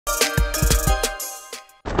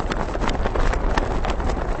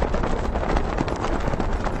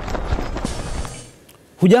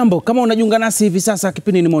Hujambo, kama unajiunga nasi hivi sasa,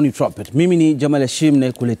 kipindi ni Morning Trumpet. Mimi ni Jamal Hashim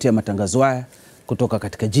na kuletea matangazo haya kutoka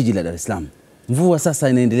katika jiji la Dar es Salaam. Mvua sasa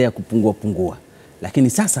inaendelea kupungua. Lakini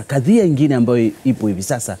sasa kadhia nyingine ambayo ipo hivi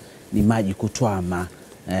sasa ni maji kutwama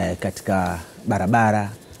katika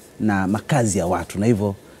barabara na makazi ya watu, na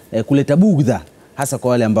hivyo kuleta bugdha hasa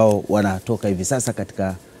kwa wale ambao wanatoka hivi sasa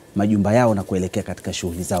katika majumba yao na kuelekea katika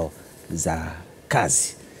shughuli zao za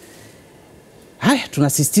kazi. Haya,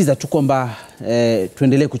 tunasisitiza tu kwamba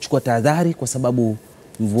tuendelee kuchukua tahadhari, kwa sababu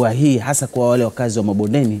mvua hii hasa kwa wale wakazi wa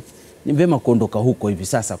mabondeni ni vyema kuondoka huko hivi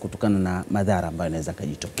sasa kutokana na madhara ambayo yanaweza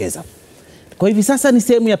kujitokeza. Kwa hivi sasa ni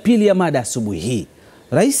sehemu ya pili ya mada asubuhi hii.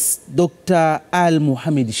 Rais Dr.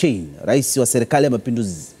 Mohamed Shein, rais wa serikali ya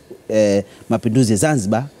mapinduzi ya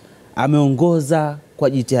Zanzibar, ameongoza kwa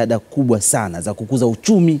jitihada kubwa sana za kukuza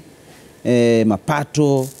uchumi.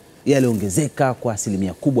 Mapato yaliongezeka kwa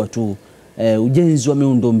asilimia kubwa tu. Ujenzi wa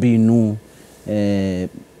miundombinu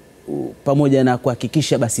pamoja na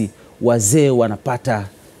kuhakikisha basi wazee wanapata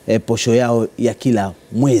posho yao ya kila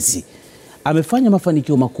mwezi. Amefanya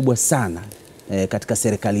mafanikio makubwa sana katika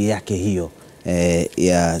serikali yake hiyo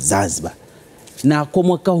ya Zanzibar. Na kwa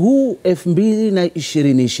mwaka huu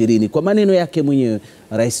 2020, kwa maneno yake mwenyewe,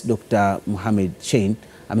 Rais Dr. Mohamed Shein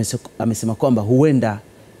amesema kwamba huenda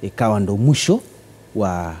ikawa ndo mwisho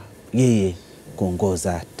wa yeye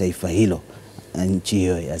kuongoza taifa hilo, nchi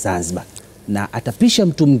hiyo ya Zanzibar, na atapisha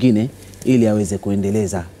mtu mwingine ili aweze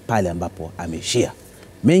kuendeleza pale ambapo ameishia.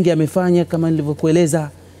 Mengi amefanya kama nilivyokueleza,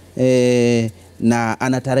 na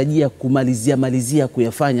anatarajia kumalizia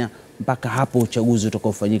kuyafanya mpaka hapo uchaguzi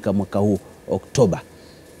utakaofanyika mwaka huu Oktoba.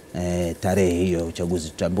 Tarehe hiyo uchaguzi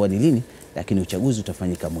tutambua ni lini, lakini uchaguzi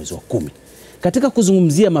utafanyika mwezi wa 10. Katika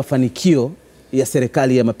kuzungumzia mafanikio ya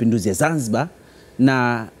serikali ya mapinduzi ya Zanzibar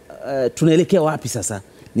na tunaelekea wapi sasa,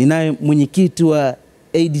 ninaye mwenyekiti wa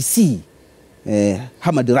ADC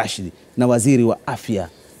Ahmad Rashid na waziri wa afya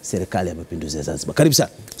serikali ya mapinduzi ya Zanzibar. Karibu sana.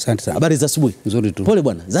 Asante sana. Habari za asubuhi. Nzuri tu. Pole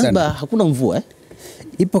bwana. Zanzibar hakuna mvua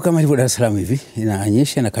Ipo kama ilivyo Dar es Salaam hivi.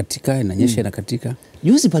 Inanyesha na katika, inanyesha na katika.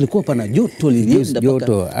 Juzi palikuwa pana joto lilienda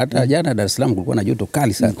joto. Hata jana Dar es Salaam kulikuwa na joto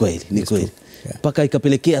kali sana. Ni kweli. Mpaka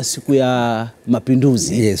ikapelekea siku ya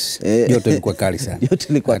mapinduzi. Yes. Joto ilikuwa kali sana. Joto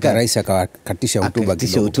ilikuwa kali. Rais akakatisha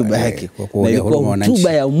hotuba yake. Na ilikuwa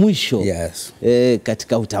hotuba ya mwisho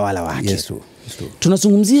katika utawala wake. Yes.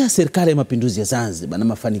 Tunazungumzia serikali ya mapinduzi ya Zanzibar na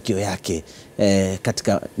mafanikio yake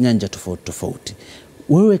katika nyanja tofauti.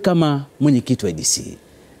 Wewe kama mwenyekiti wa ADC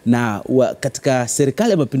na katika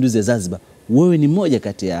serikali ya mapinduzi ya Zanzibar, wewe ni mmoja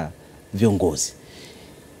kati ya viongozi.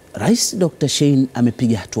 Rais Dr. Shein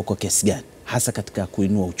amepiga hatua kwa kiasi gani hasa katika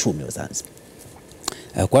kuinua uchumi wa Zanzibar?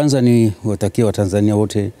 Kwanza ni watakia wa Tanzania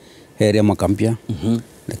wote heri ya mwaka mpya.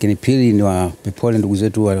 Lakini pili ni wape pole ndugu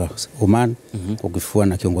zetu wa Oman kwa kifua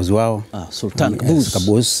na kiongozi wao Sultan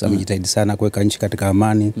Qaboos. Amejitahidi sana kuweka nchi katika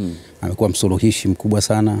amani. Amekuwa msuluhishi mkubwa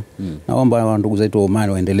sana. Naomba ndugu zetu wa Oman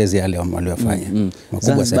waendeleze yale waliyofanya.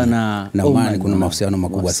 Makubwa sana. Na Oman kuna mahusiano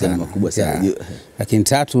makubwa sana. Lakini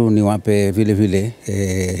tatu ni wape vile vile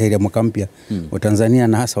heri ya mwaka mpya wa Tanzania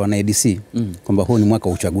na hasa wana ADC kwamba huu ni mwaka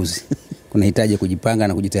wa uchaguzi. Kunahitaji kujipanga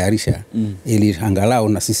na kujitayarisha ili angalau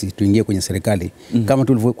na sisi tuingie kwenye serikali kama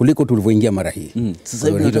kuliko tulivyoingia mara hii. Sasa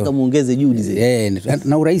hivi nataka muongeze juhudi zaidi.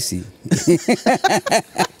 Na uraisi.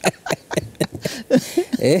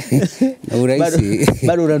 Na uraisi.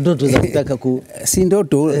 Bado una ndoto za kutaka si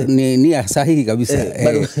ndoto, ni nia sahihi kabisa.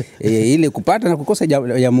 Ile kupata na kukosa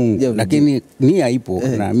ya Mungu, lakini nia ipo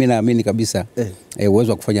na mimi naamini kabisa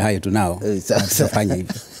uwezo wa kufanya hayo tunao. Tutafanya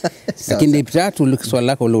hivyo. Lakini tatu, swali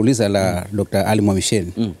lako uliouliza la Dr. Mohamed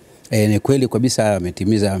Shein, ni kweli kabisa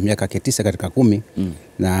ametimiza miaka 9 katika 10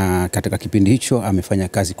 na katika kipindi hicho amefanya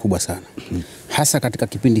kazi kubwa sana. Hasa katika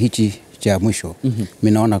kipindi hichi cha mwisho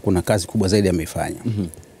mimi naona kuna kazi kubwa zaidi ameifanya.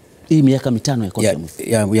 Hii miaka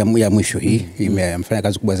 5 ya mwisho hii amefanya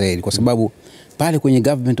kazi kubwa zaidi, kwa sababu pale kwenye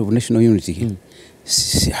government of national unity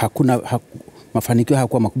mafanikio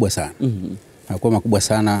hayakuwa makubwa sana. Hayakuwa makubwa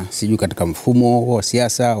sana, sijui katika mfumo wa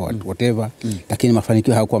siasa whatever, lakini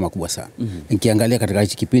mafanikio hayakuwa makubwa sana. Nikiangalia katika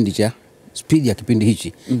hichi kipindi cha speed ya kipindi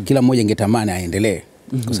hichi, kila mmoja ingetamani aendelee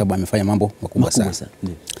kwa sababu amefanya mambo makubwa sana.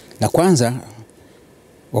 Na kwanza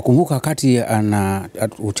wakumbuka wakati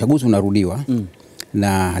uchaguzi unarudiwa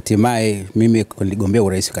na hatimaye mimi niligombea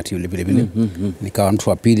urais wakati ule vile nikawa mtu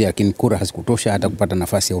wa pili, lakini kura hazikutosha hata kupata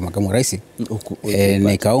nafasi ya makamu rais.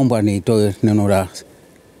 Nikaomba nitoe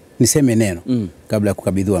niseme neno kabla ya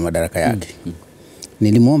kukabidhiwa madaraka yake.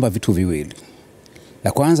 Nilimuomba vitu viwili.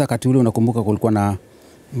 La kwanza, wakati ule unakumbuka kulikuwa na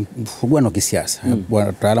mfugano wa kisiasa,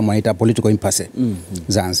 wataalamu wanaita political impasse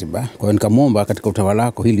Zanzibar. Kwa hiyo nikamuomba katika utawala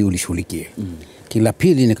wako hili ulishughulikie. Kila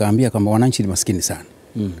pili nikaambia kwamba wananchi ni maskini sana.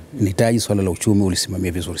 Nahitaji swala la uchumi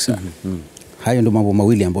ulisimamia vizuri sana. Hayo ndio mambo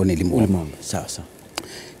mawili ambayo nilimuomba. Sawa sawa.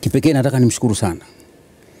 Kipekee nataka nimshukuru sana.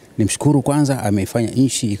 Nimshukuru kwanza, ameifanya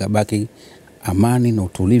nchi ikabaki amani na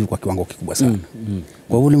utulivu kwa kiwango kikubwa sana.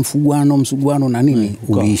 Kwa ule msuguano na nini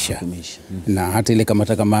uliisha. Na hata ile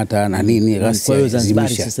kamata na nini ghasia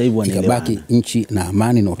zimeisha. Ikabaki nchi na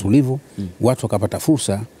amani na utulivu. Watu wakapata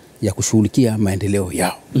fursa ya kushughulikia maendeleo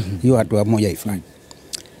yao. Hiyo hatua moja ifanye.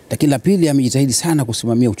 Lakini la pili, amejitahidi sana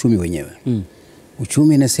kusimamia uchumi wenyewe.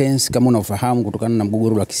 Uchumi in a sense, kama unafahamu, kutokana na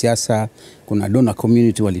mgogoro wa kisiasa, kuna donor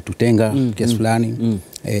community walitutenga kiasi fulani.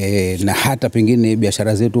 Na hata pengine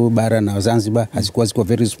biashara zetu bara na Zanzibar hazikuwa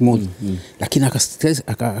very smooth. Lakini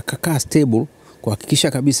akakaa stable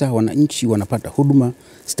kuhakikisha kabisa wananchi wanapata huduma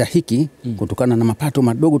stahiki kutokana na mapato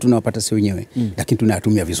madogo tunayopata sisi wenyewe, lakini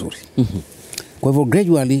tunayatumia vizuri. Kwa hivyo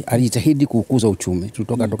gradually alijitahidi kukuza uchumi.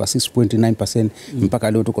 Tutoka 6.9%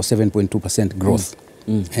 mpaka leo tuko 7.2% growth.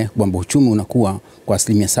 Kwamba uchumi unakuwa kwa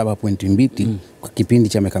 7.2% kwa kipindi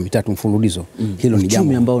cha miaka 3 mfululizo. Hilo ni jambo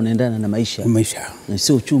uchumi ambao unaendana na maisha. Na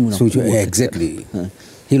sio uchumi unakuwa. Exactly.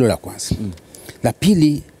 Hilo la kwanza. La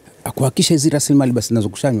pili, kuhakikisha hizo rasilimali basi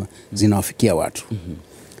zinazokushanywa zinawafikia watu.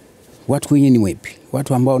 Watu wenyewe ni wepi?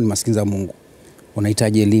 Watu ambao ni maskini za Mungu.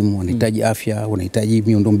 Wanahitaji elimu, wanahitaji afya, wanahitaji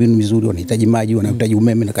miundombinu mizuri, wanahitaji maji, wanahitaji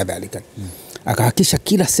umeme na kadhalika. Akahakikisha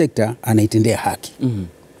kila sekta anaitendea haki.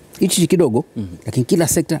 Hichi kidogo, lakini kila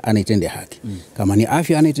sekta anaitendea haki. Kama ni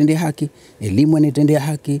afya anaitendea haki, elimu anaitendea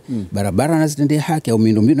haki, barabara anazitendea haki, au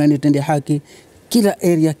miundombinu anaitendea haki, kila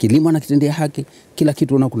area, kilimo anakitendea haki, kila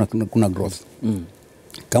kitu kuna growth.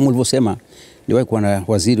 Kama ulivyosema, niwahi kuwa na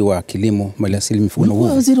waziri wa kilimo, maliasili, mifugo na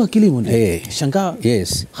uvuvi. Waziri wa kilimo ndio. Shangaa.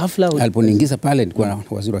 Yes. Ghafla aliponiingiza pale nilikuwa na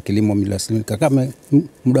waziri wa kilimo, maliasili, kama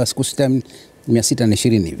muda wa siku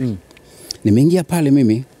 620 hivi. Nimeingia pale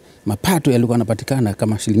mimi, mapato yalikuwa yanapatikana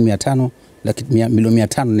kama shilingi 500 milioni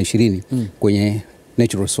 520 kwenye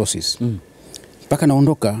natural resources. Mpaka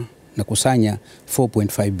naondoka na kusanya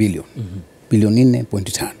 4.5 billion. Bilioni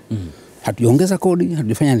 4.5. Hatujaongeza kodi,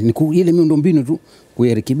 hatujafanya ni ile miundombinu tu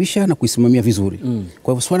kuirekebisha na kuisimamia vizuri.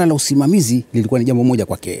 Kwa hivyo swala la usimamizi lilikuwa ni jambo moja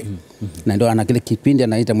kwake. Na ndio ana kile kipindi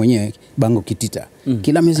anaita mwenyewe bango kitita.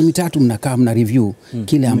 Kila miezi mitatu mnakaa mna review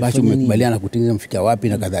kile ambacho mmekubaliana kutengeneza mfika wapi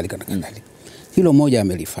na kadhalika na kadhalika. Hilo moja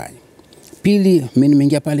amelifanya. Pili, mimi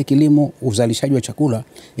nimeingia pale kilimo, uzalishaji wa chakula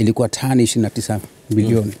ilikuwa tani 29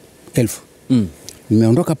 milioni elfu.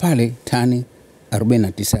 Nimeondoka pale tani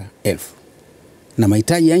 49,000. Na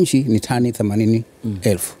mahitaji ya nchi ni tani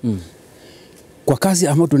 80,000. Kwa kazi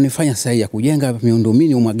ambayo tunafanya sasa ya kujenga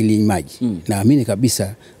miundombinu umwagiliaji maji, naamini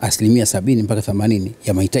kabisa 70% mpaka 80%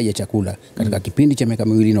 ya mahitaji ya chakula katika kipindi cha miaka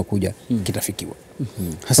 2 inayokuja kitafikiwa.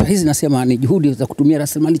 Sasa hizi nasema ni juhudi za kutumia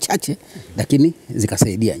rasilimali chache lakini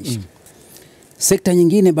zikasaidia nchi. Sekta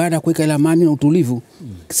nyingine baada ya kuweka ile amani na utulivu,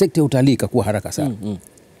 sekta ya utalii ikakuwa haraka sana.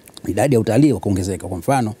 Idadi ya utalii wakaongezeka. Kwa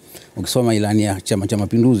mfano, ukisoma ilani ya Chama cha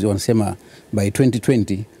Mapinduzi wanasema by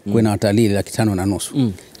 2020 kuwe na watalii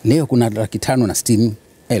 550,000. Leo kuna 560,000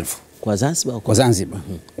 kwa Zanzibar. Kwa Zanzibar.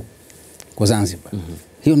 Kwa Zanzibar.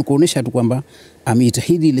 Hiyo ni kuonesha tu kwamba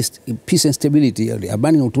amejitahidi peace and stability,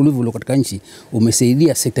 amani na utulivu ulio katika nchi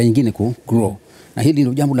umesaidia sekta nyingine ku grow. Na hili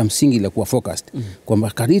ndio jambo la msingi la kuwa focused kwamba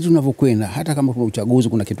kadri tunavyokwenda, hata kama kuna uchaguzi,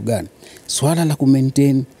 kuna kitu gani, swala la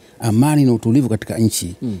ku-maintain amani na utulivu katika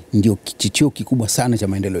nchi ndio kichocheo kikubwa sana cha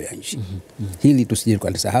maendeleo ya nchi. Hili tusije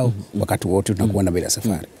tukalisahau wakati wote tunakuwa na mbele ya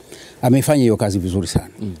safari. Amefanya hiyo kazi vizuri sana.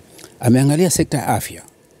 Ameangalia sekta ya afya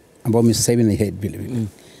ambayo mimi sasa hivi ni head vile vile.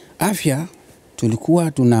 Afya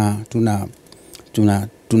tulikuwa tuna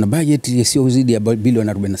budget isiyo zidi ya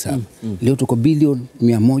bilioni 47. Leo tuko bilioni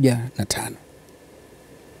 105.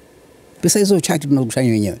 Pesa hizo chache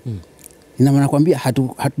tunazokusanya wenyewe. Ina maana kwambia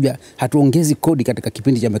hatuongezi kodi katika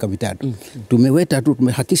kipindi cha miaka 3.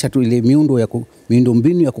 Tumehakikisha tu ile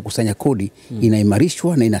miundombinu ya kukusanya kodi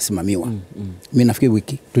inaimarishwa na inasimamiwa. Mimi nafikiri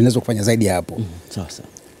wiki tunaweza kufanya zaidi ya hapo. Sawa sawa.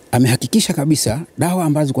 Amehakikisha kabisa dawa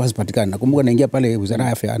ambazo kwa hazipatikani. Nakumbuka naingia pale Wizara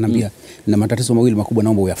ya Afya ananiambia na matatizo mawili makubwa,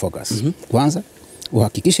 naomba uya focus. Kwanza,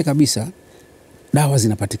 uhakikishe kabisa dawa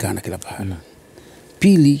zinapatikana kila pahali.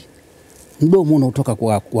 Pili, mdomo unaotoka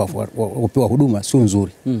kwa kupewa huduma sio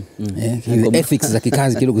nzuri. Ethics za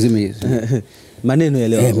kikazi kidogo zime maneno ya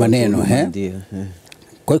leo. Maneno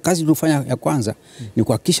Kwa hiyo kazi tulifanya ya kwanza ni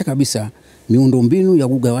kuhakikisha kabisa miundombinu ya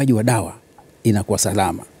ugawaji wa dawa inakuwa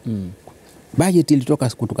salama. Budget ilitoka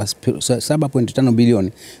kutoka 7.5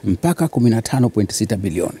 bilioni mpaka 15.6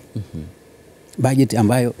 bilioni. Budget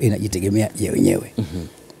ambayo inajitegemea yenyewe.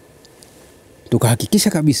 Tukahakikisha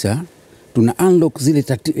kabisa tuna unlock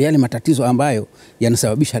yale matatizo ambayo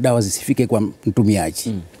yanasababisha dawa zisifike kwa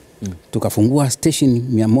mtumiaji. Tukafungua station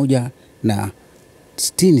 160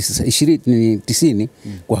 60 sasa 20 90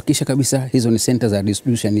 kuhakikisha kabisa hizo ni center za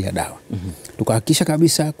distribution ya dawa. Tukahakikisha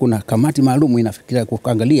kabisa kuna kamati maalum inafikiria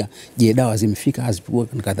kuangalia je, dawa zimefika hazipigwa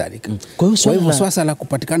na kadhalika. Kwa hivyo swala la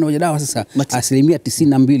kupatikana kwa dawa sasa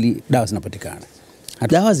 92% dawa zinapatikana.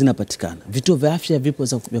 Dawa zinapatikana. Vituo vya afya vipo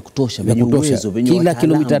vya kutosha, vyenye uwezo, vyenye kila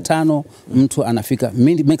kilomita 5 mtu anafika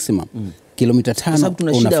maximum. Kilomita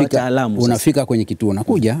 5 unafika kwenye kituo,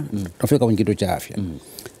 unakuja unafika kwenye kituo cha afya.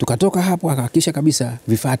 Tukatoka hapo akahakikisha kabisa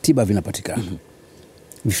vifaa tiba vinapatikana.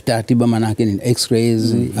 Vifaa tiba maana yake ni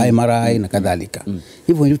x-rays, MRI na kadhalika.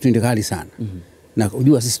 Hivyo ndio ndio kali sana. Na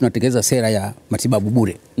unajua sisi tunatekeleza sera ya matibabu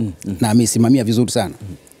bure. Na amesimamia vizuri sana.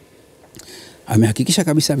 Amehakikisha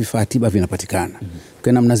kabisa vifaa tiba vinapatikana.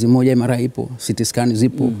 Kuna Mnazi Mmoja MRI ipo, CT scan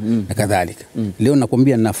zipo na kadhalika. Leo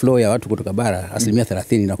nakwambia na flow ya watu kutoka bara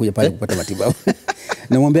 30% inakuja pale kupata matibabu.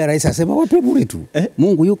 Namwambia rais asema wape bure tu.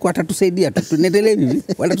 Mungu yuko atatusaidia, tuendelee hivi.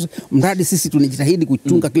 Mradi sisi tunajitahidi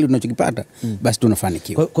kuchunga kile tunachokipata, basi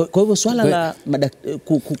tunafanikiwa. Kwa hivyo swala la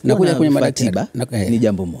nakuja kwenye madaktari ni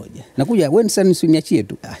jambo moja. Nakuja wewe sasa nisiniachie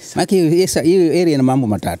tu. Maana hiyo area ina mambo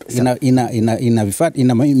matatu. Ina vifaa,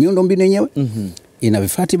 ina miundo mbinu yenyewe, ina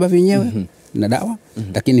vifaa tiba vyenyewe na dawa,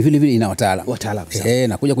 lakini vile vile ina wataalamu.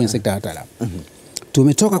 Nakuja kwenye sekta ya wataalamu.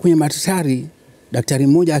 Tumetoka kwenye madaktari, daktari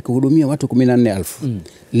mmoja akihudumia watu 14,000.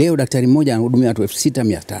 Leo daktari mmoja anahudumia watu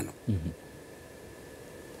 6,500.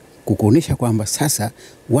 Kukuonesha kwamba sasa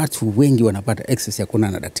watu wengi wanapata access ya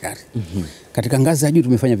kuona na daktari. Katika ngazi za juu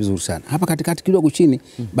tumefanya vizuri sana. Hapa katikati kidogo chini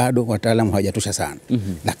bado wataalamu hawajatosha sana.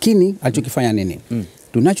 Lakini alichokifanya nini?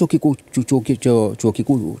 Tunacho chuo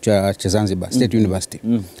kikuu cha Zanzibar State University.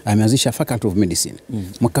 Ameanzisha Faculty of Medicine.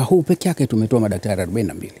 Mwaka huu peke yake tumetoa madaktari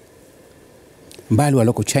 42. Mbali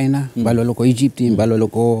waloko China, mbali waloko Egypt, mbali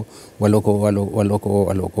waloko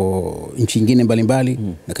nchi nyingine mbalimbali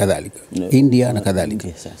na kadhalika. India na kadhalika.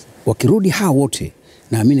 Wakirudi hao wote,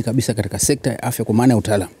 naamini kabisa katika sekta ya afya kwa maana ya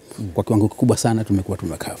utaalamu kwa kiwango kikubwa sana tumekuwa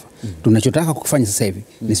tumekava. Tunachotaka kufanya sasa hivi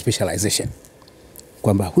ni specialization.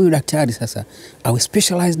 Kwamba huyu daktari sasa awe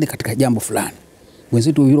specialized katika jambo fulani.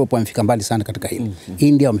 Wenzetu Europe wamefika mbali sana katika hili.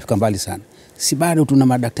 India wamefika mbali sana. Si bado tuna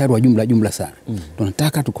madaktari wa jumla sana.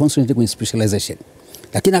 Tunataka tu concentrate kwenye specialization.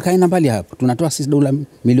 Lakini akaenda mbali hapo. Tunatoa sisi dola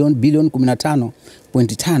bilioni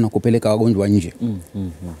 15.5 kupeleka wagonjwa nje.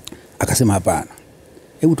 Akasema hapana.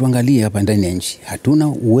 Hebu tuangalie hapa ndani ya nchi. Hatuna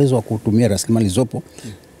uwezo wa kutumia rasilimali zopo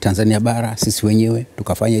Tanzania bara sisi wenyewe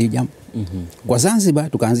tukafanya hiyo jambo. Kwa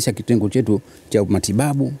Zanzibar tukaanzisha kitengo chetu cha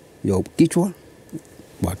matibabu ya kichwa,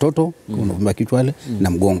 watoto, kuna kichwa wale na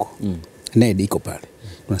mgongo. NED iko pale.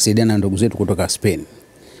 Tunasaidiana na ndugu zetu kutoka Spain.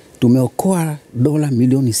 Tumeokoa dola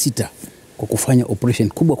milioni 6 kwa kufanya operation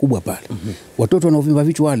kubwa pale. Watoto wanaovimba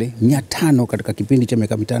vichwa wale 500 katika kipindi cha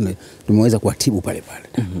miaka 5 tumeweza kuwatibu pale.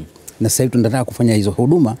 Na sasa hivi tunataka kufanya hizo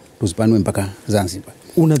huduma tuzipanue mpaka Zanzibar.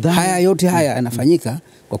 Haya yote yanafanyika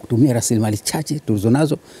kwa kutumia rasilimali chache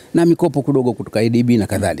tulizonazo na mikopo kidogo kutoka ADB na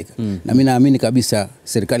kadhalika. Na mimi naamini kabisa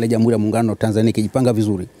serikali ya Jamhuri ya Muungano wa Tanzania ikijipanga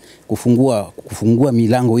vizuri kufungua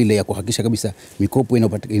milango ile ya kuhakikisha kabisa mikopo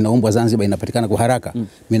inaombwa Zanzibar inapatikana kwa haraka.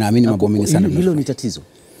 Mimi naamini mambo mengi sana. Hilo ni tatizo.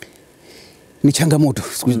 Ni changamoto.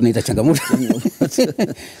 Siku tunaita changamoto.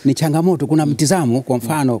 Ni changamoto. Kuna mtazamo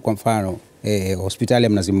kwa mfano hospitali ya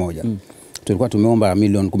Mnazi Mmoja. Tulikuwa tumeomba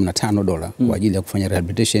milioni $15 kwa ajili ya kufanya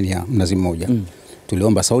rehabilitation ya Mnazi Mmoja.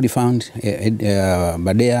 Tuliomba Saudi Fund,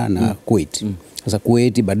 Baadae na Kuwait. Sasa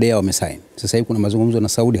Kuwait, Baadae wamesign. Sasa hivi kuna mazungumzo na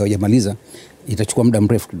Saudi hawajamaliza, itachukua muda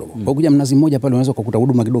mrefu kidogo. Kwa kuja Mnazi Mmoja pale unaweza kukuta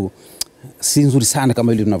huduma kidogo si nzuri sana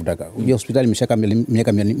kama ile tunavyotaka. Unajua hospitali imeshaka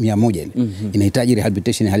miaka 100 ile. Inahitaji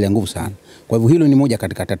rehabilitation hali ya nguvu sana. Kwa hivyo hilo ni moja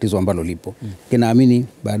katika tatizo ambalo lipo. Naamini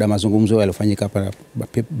baada ya mazungumzo yaliyofanyika hapa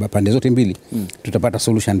pande zote mbili tutapata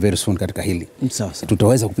solution very soon katika hili.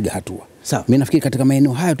 Tutaweza kupiga hatua. Mimi nafikiri katika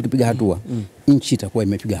maeneo haya tukipiga hatua nchi itakuwa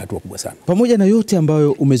imepiga hatua kubwa sana. Pamoja na yote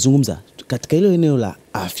ambayo umezungumza katika ile eneo la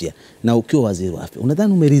afya na ukiwa waziri wa afya,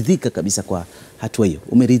 unadhani umeridhika kabisa kwa hatua hiyo?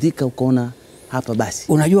 Umeridhika ukaona hapa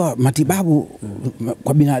basi? Unajua matibabu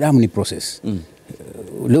kwa binadamu ni process.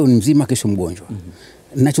 Leo ni mzima, kesho mgonjwa.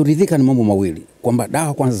 Ninachoridhika ni mambo mawili, kwamba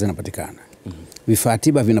dawa kwanza zinapatikana. Vifaa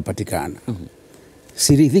tiba vinapatikana.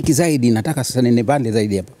 Siridhiki zaidi, nataka sasa nene pale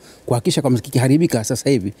zaidi hapa. Kuhakikisha kama kikiharibika sasa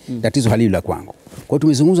hivi tatizo halili la kwangu. Kwa hiyo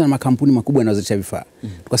tumezungumza na makampuni makubwa yanayozalisha vifaa.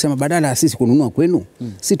 Tukasema badala ya sisi kununua kwenu,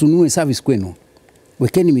 sisi tununue service kwenu.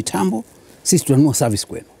 Wekeni mitambo, sisi tununua service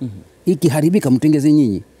kwenu. Ikiharibika mtengeze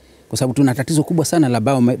nyinyi. Kwa sababu tuna tatizo kubwa sana la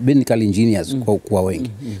biomedical engineers kwa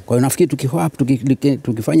wengi. Kwa hiyo nafikiri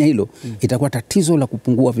tukifanya hilo itakuwa tatizo la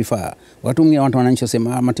kupungua vifaa. Watu wananchi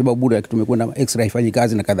wasema matibabu bure tumekwenda x-ray haifanyi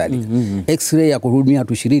kazi na kadhalika. X-ray ya kuhudumia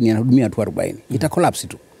watu 20 anahudumia watu 40. Ita collapse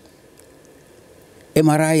tu.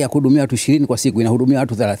 MRI ya kuhudumia watu 20 kwa siku inahudumia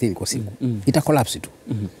watu 30 kwa siku. Ita collapse tu.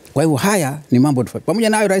 Kwa hivyo haya ni mambo tofauti. Pamoja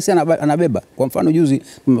nayo rais anabeba. Kwa mfano juzi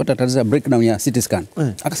tumepata tatizo ya breakdown ya CT scan.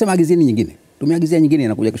 Akasema agizeni nyingine. Tumeagizia nyingine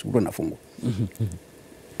inakuja kesho kutwa nafungwa.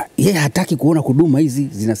 Yeye hataki kuona huduma hizi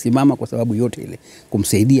zinasimama kwa sababu yote ile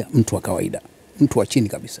kumsaidia mtu wa kawaida, mtu wa chini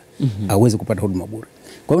kabisa aweze kupata huduma bure.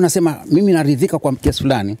 Kwa hiyo nasema mimi naridhika kwa kiasi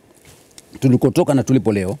fulani tulikotoka na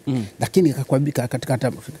tulipo leo, lakini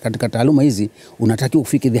katika taaluma hizi unatakiwa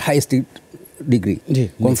ufike the highest degree.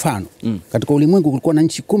 Kwa mfano katika ulimwengu kulikuwa na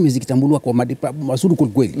nchi 10 zikitambuliwa kwa matibabu mazuri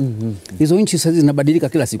kweli. Hizo nchi sasa zinabadilika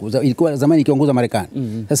kila siku. Ilikuwa zamani ikiongoza Marekani.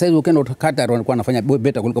 Sasa hizo ukienda Qatar wanakuwa wanafanya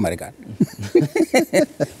beta kuliko Marekani.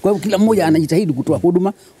 Kwa hivyo kila mmoja anajitahidi kutoa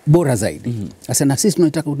huduma bora zaidi. Sasa na sisi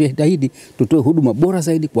tunataka kujitahidi tutoe huduma bora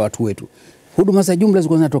zaidi kwa watu wetu. Huduma za jumla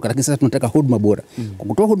zilikuwa zinatoka, lakini sasa tunataka huduma bora. Kwa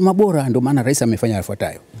kutoa huduma bora ndio maana rais amefanya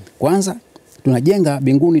yafuatayo. Kwanza tunajenga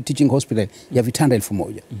Binguni Teaching Hospital ya vitanda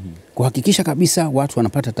 1000. Kuhakikisha kabisa watu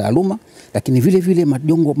wanapata taaluma, lakini vile vile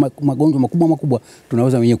magonjwa makubwa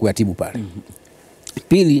tunaweza wenyewe kuyatibu pale.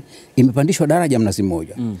 Pili, imepandishwa daraja Mnazi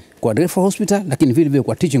Mmoja kwa Referral Hospital, lakini vile vile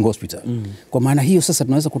kwa Teaching Hospital. Kwa maana hiyo sasa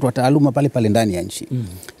tunaweza kutoa taaluma pale ndani ya nchi.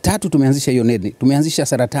 Tatu, tumeanzisha hiyo nedi, tumeanzisha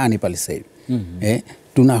saratani pale sasa hivi.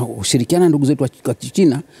 Tunashirikiana ndugu zetu wa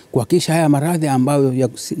China kuhakikisha haya maradhi ambayo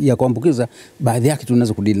ya kuambukiza baadhi yake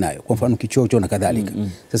tunaweza kudili nayo. Kwa mfano kichocho na kadhalika.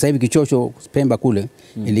 Sasa hivi kichocho Pemba kule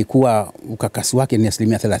ilikuwa ukakasi wake ni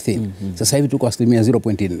 30%. Sasa hivi tuko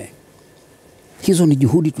 0.4%. Hizo ni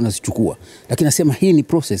juhudi tunazichukua. Lakini nasema hii ni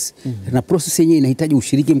process. Na process yenyewe inahitaji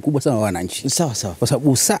ushiriki mkubwa sana wa wananchi. Sawa. Kwa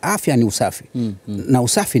sababu afya ni usafi. Na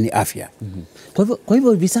usafi ni afya. Kwa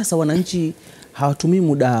hivyo hivi sasa wananchi hawatumii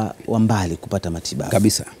muda wa mbali kupata matibabu.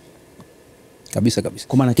 Kabisa.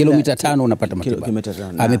 Kwa maana kilomita 5 unapata matibabu.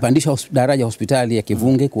 Amepandisha daraja hospitali ya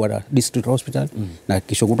Kivunge kuwa district hospital na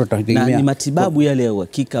kesho kutwa tutategemea. Na ni matibabu yale ya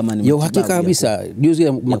uhakika ama ni matibabu? Ya uhakika kabisa.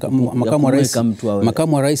 Juzi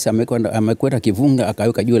makamu wa rais amekwenda Kivunge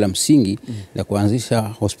akaweka jiwe la msingi la kuanzisha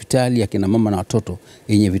hospitali ya kina mama na watoto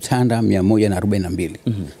yenye vitanda 142.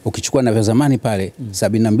 Ukichukua na vya zamani pale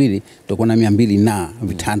 72 tutakuwa na 200 na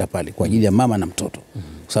vitanda pale kwa ajili ya mama na mtoto.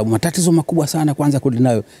 Kwa sababu matatizo makubwa sana kwanza kudili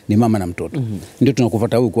nayo ni mama na mtoto. Ndio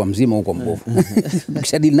tunakufuata huyu kwa mzima huko mbovu.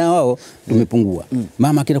 Ukishadili nao wao tumepungua.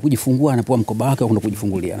 Mama akienda kujifungua anapewa mkoba wake kwenda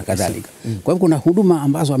kujifungulia na kadhalika. Kwa hivyo kuna huduma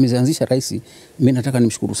ambazo amezianzisha rais. Mimi nataka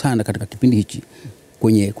nimshukuru sana katika kipindi hichi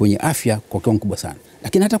kwenye afya kwa kiwango kubwa sana.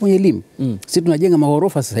 Lakini hata kwenye elimu sisi tunajenga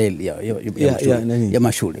maghorofa sasa hivi ya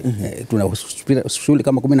mashule. Tuna shule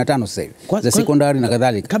kama 15 sasa hivi za sekondari na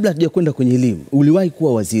kadhalika. Kabla hatujakwenda kwenye elimu, uliwahi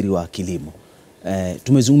kuwa waziri wa kilimo.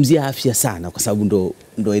 Tumezungumzia afya sana kwa sababu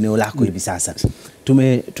ndo eneo lako hivi sasa.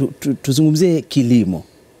 Tuzungumzie kilimo.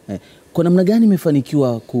 Kwa namna gani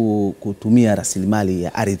imefanikiwa kutumia rasilimali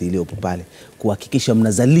ya ardhi iliyopo pale kuhakikisha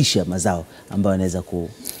mnazalisha mazao ambayo yanaweza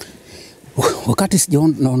Wakati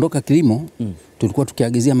sijaondoka kilimo tulikuwa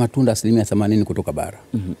tukiagizia matunda 80% kutoka bara.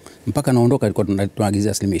 Mpaka naondoka tulikuwa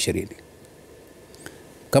tunaagizia 20%.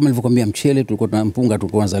 Kama nilivyokuambia mchele tulikuwa tunampunga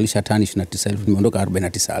tulikuwa tunazalisha tani 29,000, tumeondoka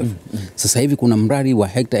 49,000. Sasa hivi kuna mradi wa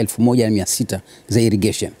hekta 1,600 za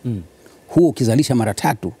irrigation. Huo ukizalisha mara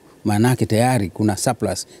 3 maana yake tayari kuna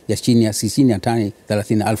surplus ya chini ya tani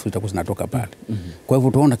 30,000 zitakuwa zinatoka pale. Kwa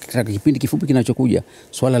hivyo tunaona katika kipindi kifupi kinachokuja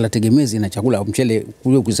swala la tegemezi na chakula mchele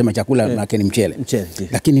kule ukisema chakula maana ni mchele.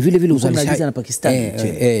 Lakini vile vile uzalishaji na Pakistan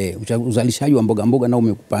uzalishaji wa mboga nao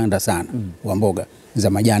umepanda sana wa mboga za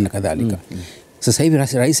majani na kadhalika. Sasa hivi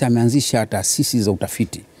rais ameanzisha taasisi za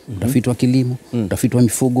utafiti. Utafiti wa kilimo, utafiti wa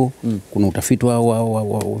mifugo, kuna utafiti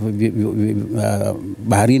wa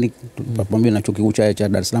baharini pamoja na chuo kikuu cha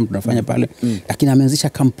Dar es Salaam tunafanya pale. Lakini ameanzisha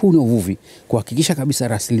kampuni ya uvuvi kuhakikisha kabisa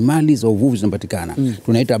rasilimali za uvuvi zinapatikana.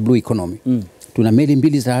 Tunaita blue economy. Tuna meli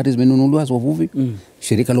 2 za ardhi zimenunuliwa za uvuvi.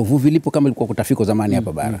 Shirika la uvuvi lipo kama ilikuwa kutafiko zamani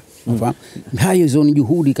hapa bara. Hayo hizo ni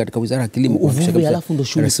juhudi katika Wizara ya Kilimo kuhakikisha kabisa. Alafu ndo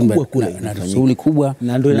shughuli kubwa kule. Na shughuli kubwa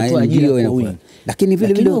na ndio inatoa ajira kwa wingi. Lakini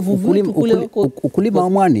vile vile ukulima wa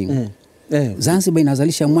mwani. Zanzibar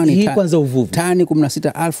inazalisha mwani hii kwanza uvuvi tani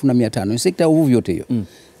 16,500. Ni sekta ya uvuvi yote hiyo.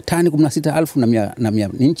 Tani 16,100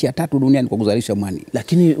 ni nchi ya 3 duniani kwa kuzalisha mwani.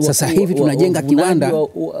 Lakini sasa hivi tunajenga kiwanda.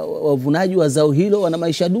 Wavunaji wa zao hilo wana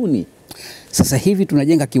maisha duni. Sasa hivi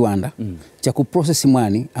tunajenga kiwanda cha kuprocess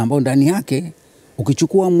mwani ambao ndani yake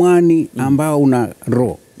ukichukua mwani ambao una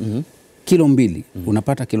raw kilo 2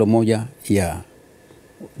 unapata kilo 1 ya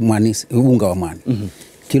mwani, unga wa mwani.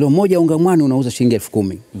 Kilo 1 unga mwani unauza shilingi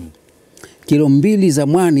 10,000. Kilo 2 za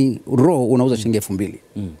mwani raw unauza shilingi 2,000.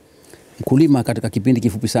 Mkulima katika kipindi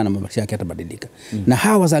kifupi sana maisha yake yatabadilika. Na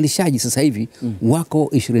hawa wazalishaji sasa hivi wako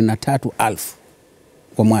 23,000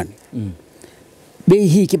 kwa mwani. Bei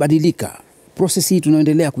hii ikibadilika process hii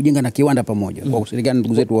tunaendelea kujenga na kiwanda pamoja kwa kushirikiana na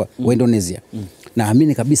ndugu zetu wa Indonesia.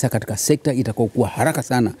 Naamini kabisa katika sekta itakokuwa haraka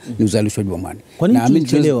sana ni uzalishaji wa mwani. Kwa nini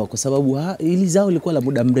tulichelewa? Kwa sababu hili zao lilikuwa la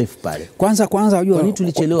muda mrefu pale. Kwanza unajua, kwa nini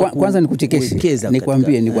tulichelewa? Kwanza nikuchekeshe,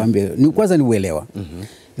 nikwambie kwanza ni uelewa.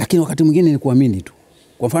 Lakini wakati mwingine ni kuamini tu.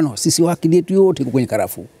 Kwa mfano sisi akili yetu yote iko kwenye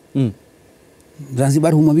karafuu.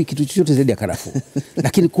 Zanzibar humwambii kitu chochote zaidi ya karafuu.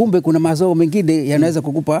 Lakini kumbe kuna mazao mengine yanaweza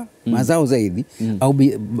kukupa mazao zaidi au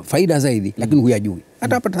faida zaidi, lakini huyajui.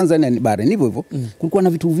 Hata hapa Tanzania ni bara ndivyo hivyo. Kulikuwa na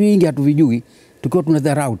vitu vingi hatuvijui, tukiwa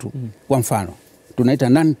tunadharau tu. Kwa mfano tunaita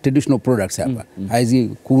non traditional products hapa, hizi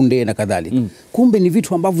kunde na kadhalika. Kumbe ni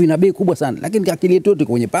vitu ambavyo vina bei kubwa sana, lakini akili yetu yote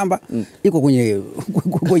kwenye pamba, iko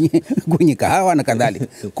kwenye kahawa na kadhalika.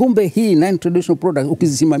 Kumbe hii non traditional products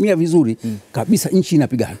ukizisimamia vizuri kabisa, nchi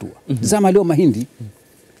inapiga hatua. Zama leo mahindi,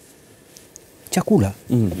 chakula,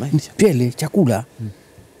 mchele, chakula.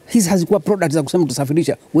 Hizi hazikuwa products za kusema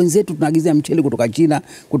tusafirisha. Wenzetu tunaagizia mchele kutoka China,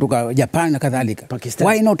 kutoka Japan na kadhalika.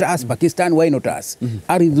 Why not us? Pakistan, why not us?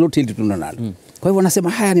 Ardhi zote ile tunanalo. Kwa hivyo wanasema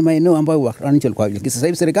haya ni maeneo ambayo wananchi walikuwa. Sasa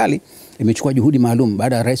hivi serikali imechukua juhudi maalum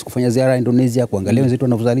baada ya rais kufanya ziara Indonesia, kuangalia wenzetu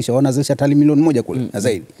wanavyozalisha. Wanazalisha tani milioni 1 kule na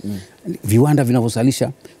zaidi. Viwanda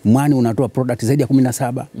vinavyozalisha mwani unatoa product zaidi ya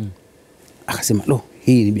 17. Akasema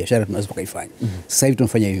hii ni biashara tunaweza kuifanya. Sasa hivi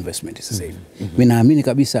tunafanya investment sasa hivi. Mimi naamini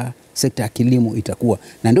kabisa sekta ya kilimo itakuwa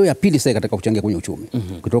na ndio ya pili sasa katika kuchangia kwenye uchumi.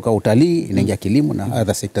 Kutoka utalii inaingia kilimo na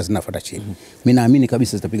other sectors zinafuata chini. Mimi naamini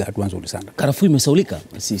kabisa zitapiga hatua nzuri sana. Karafuu imesaulika?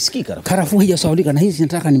 Sisikii karafuu. Karafuu haijasaulika, na hizi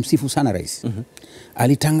nataka nimsifu sana rais.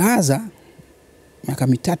 Alitangaza miaka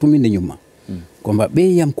 3 minne nyuma kwamba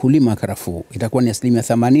bei ya mkulima wa karafuu itakuwa ni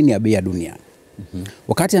 80% ya bei ya dunia.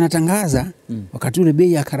 Wakati anatangaza, wakati ule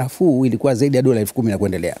bei ya karafuu ilikuwa zaidi ya dola 10,000 na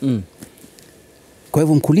kuendelea. Kwa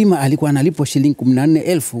hivyo mkulima alikuwa analipwa shilingi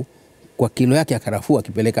 14,000 kwa kilo yake ya karafuu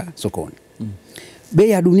akipeleka sokoni. Bei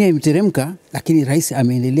ya dunia imeteremka, lakini rais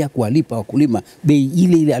ameendelea kuwalipa wakulima bei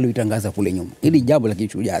ile ile aliyotangaza kule nyuma. Hili jambo la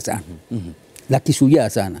kishujaa sana. La kishujaa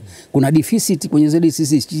sana. Kuna deficit kwenye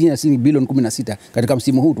ZDCC chini bilioni 16 katika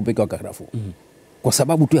msimu huu tupeke wa karafuu. Kwa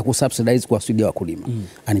sababu tu ya kusubsidize kwa kusaidia wakulima.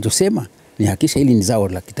 Anachosema ni hakisha hili ni zao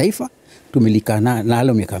la kitaifa, tumelikana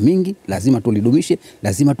nalo miaka mingi, lazima tulidumishe,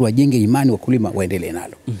 lazima tuwajenge imani wakulima waendelee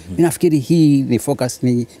nalo. Mimi nafikiri hii ni focus,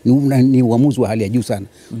 ni uamuzi wa hali ya juu sana,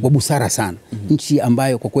 wa busara sana. Nchi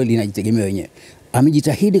ambayo kwa kweli inajitegemea wenyewe.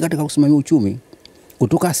 Amejitahidi katika kusimamia uchumi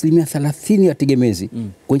kutoka 30% ya tegemezi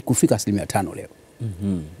kufika 5% leo.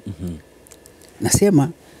 Nasema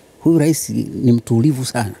huyu rais ni mtulivu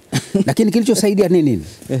sana. Lakini kilichosaidia ni nini?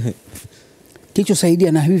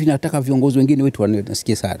 Kilichosaidia, na hivi nataka viongozi wengine wetu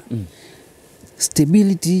wanasikia sana.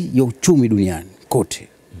 Stability ya uchumi duniani kote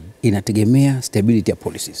inategemea stability ya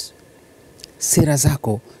policies. Sera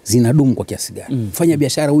zako zinadumu kwa kiasi gani? Fanya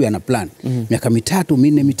biashara, huyu ana plan. Miaka 3, 4,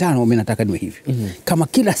 5 mimi nataka niwe hivi. Kama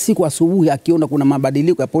kila siku asubuhi akiona kuna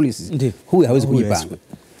mabadiliko ya policies, huyu hawezi kujipanga.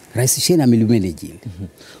 Rais Shein amemanage hili.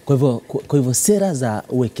 Kwa hivyo sera za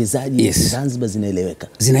uwekezaji Zanzibar zinaeleweka.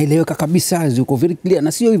 Zinaeleweka kabisa, ziko very clear,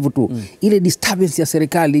 na sio hivyo tu. Ile disturbance ya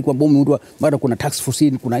serikali kwamba umeundwa bado kuna tax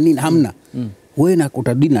force, kuna nini, hamna. Wewe na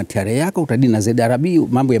utadili na TRA yako, utadili na ZRB,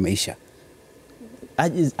 mambo ya maisha.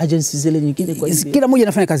 Agencies zile nyingine kwa hiyo kila mmoja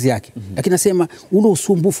anafanya kazi yake. Lakini nasema ule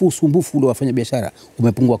usumbufu ule wafanya biashara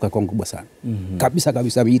umepungua kwa kiwango kubwa sana. Kabisa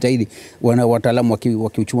amejitahidi. Wataalamu wa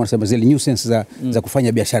kiuchumi wanasema zile nuisance za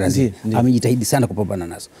kufanya biashara zile amejitahidi sana kupambana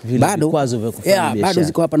nazo. Bado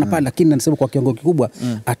ziko hapa na pale, lakini nasema kwa kiwango kikubwa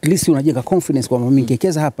at least unajenga confidence kwamba mimi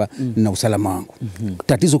nikekeza hapa na usalama wangu.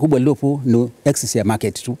 Tatizo kubwa lilopo ni access ya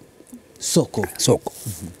market tu. Soko.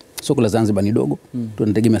 Soko la Zanzibar ni dogo.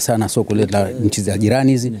 Tunategemea sana soko la nchi za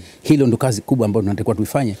jirani hizi. Hilo ndo kazi kubwa ambayo tunatakiwa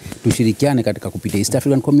tuifanye. Tushirikiane katika kupitia East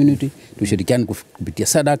African Community, tushirikiane kupitia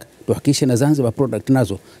SADC, tuhakikishe na Zanzibar product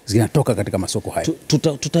nazo zinatoka katika masoko haya.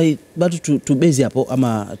 Bado tubezi hapo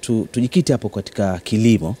ama tujikite hapo katika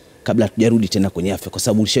kilimo kabla tujarudi tena kwenye afya, kwa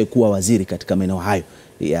sababu ulishakuwa waziri katika maeneo hayo,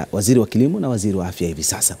 ya waziri wa kilimo na waziri wa afya hivi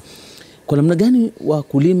sasa. Kwa namna gani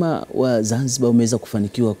wakulima wa Zanzibar wameweza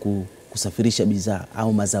kufanikiwa kusafirisha bidhaa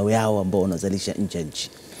au mazao yao ambao wanazalisha nje ya nchi?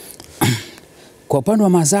 Kwa upande wa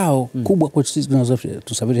mazao kubwa kwa sisi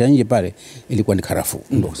tunasafirisha nje pale ilikuwa ni karafuu.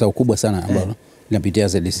 Ndio sababu kubwa sana ambalo linapitia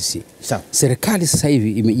ZDCC. Serikali sasa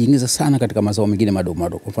hivi imejiingiza sana katika mazao mengine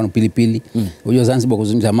madogo. Kwa mfano pilipili. Unajua Zanzibar kwa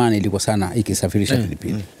zamani ilikuwa sana ikisafirisha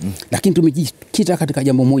pilipili. Lakini tumejikita katika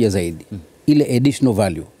jambo moja zaidi. ile additional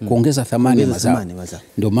value, kuongeza thamani ya mazao.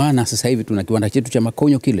 Ndio maana sasa hivi tuna kiwanda chetu cha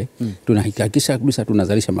makonyo kile, tunahakikisha kabisa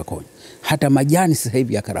tunazalisha makonyo. Hata majani sasa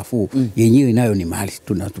hivi ya karafuu yenyewe nayo ni mali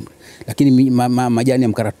lakini majani ya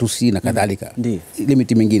mkaratusi na kadhalika, ile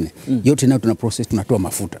miti mingine yote nayo tuna process, tunatoa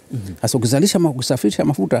mafuta. Sasa kusafirisha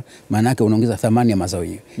mafuta, maana yake unaongeza thamani ya mazao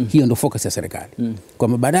yenyewe. Hiyo ndio focus ya serikali. Kwa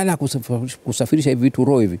badala ya kusafirisha hivi vitu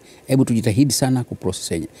raw hivi, hebu tujitahidi sana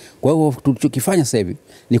kuprocess yenyewe. Kwa hiyo tulichokifanya sasa hivi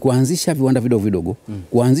ni kuanzisha viwanda vidogo vidogo,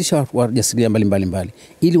 kuanzisha wajasiriamali mbalimbali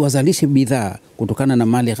ili wazalishe bidhaa kutokana na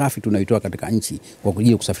mali ghafi tunayoitoa katika nchi kwa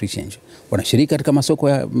ajili ya kusafirisha nje. Wanashiriki katika masoko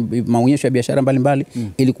ya maonyesho ya biashara mbalimbali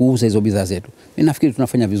ili kuuza hizo bidhaa zetu. Mimi nafikiri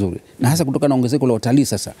tunafanya vizuri. Na hasa kutokana na ongezeko la utalii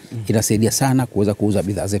sasa, inasaidia sana kuweza kuuza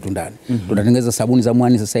bidhaa zetu ndani. Tunatengeneza sabuni za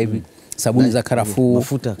mwani sasa hivi, sabuni za karafuu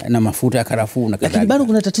na mafuta ya karafuu na kadhalika. Lakini bado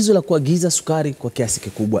kuna tatizo la kuagiza sukari kwa kiasi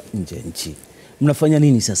kikubwa nje ya nchi. Mnafanya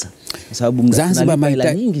nini sasa? Kwa sababu Zanzibar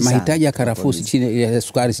mahitaji ya karafuu ya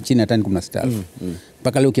sukari si chini ya tani 16,000.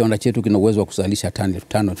 Mpaka leo kiwanda chetu kina uwezo wa kuzalisha tani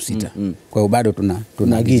 5,000-6,000. Kwa hiyo bado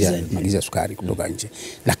tunaagiza sukari kutoka nje.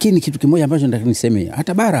 Lakini kitu kimoja ambacho nataka niseme,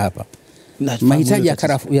 hata bara hapa mahitaji ya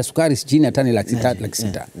karafuu ya sukari si chini ya tani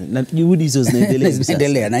 600,000. Na juhudi hizo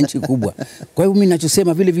zinaendelea na nchi kubwa. Kwa hiyo mimi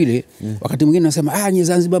ninachosema vile vile, wakati mwingine nasema nyinyi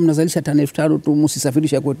Zanzibar mnazalisha tani 5,000 tu,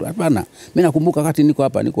 msisafirishe kwetu. Hapana. Mimi nakumbuka wakati niko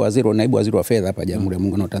hapa, niko naibu waziri wa fedha hapa Jamhuri ya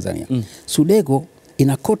Muungano wa Tanzania. Sudeko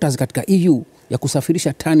ina quotas katika EU ya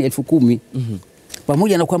kusafirisha tani 10,000.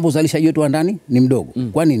 Pamoja na kwamba uzalishaji wetu wa ndani ni mdogo.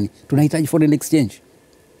 Kwa nini? Tunahitaji foreign exchange.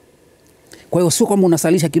 Kwa hiyo sio kwamba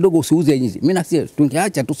unasalisha kidogo usiuze nje. Mimi nasema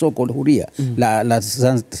tungeacha tu soko huria la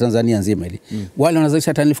Tanzania nzima ile. Wale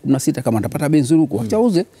wanazalisha tani 16,000 kama watapata bei nzuri huko, wacha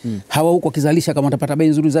wauze. Hawa huko kizalisha kama watapata bei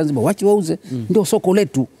nzuri Zanzibar, wacha wauze. Ndio soko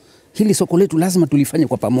letu. Hili soko letu lazima tulifanye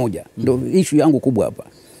kwa pamoja. Ndio issue yangu kubwa hapa.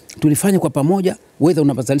 Tulifanye kwa pamoja, whether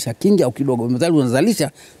unazalisha kingi au kidogo,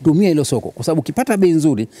 unazalisha, tumia hilo soko. Kwa sababu ukipata bei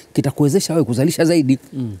nzuri, kitakuwezesha wewe kuzalisha zaidi.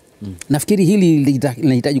 Nafikiri hili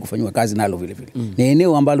linahitaji kufanywa kazi nalo vile vile. Ni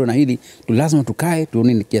eneo ambalo na hili lazima tukae,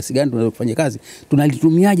 tuone ni kiasi gani tunafanya kazi,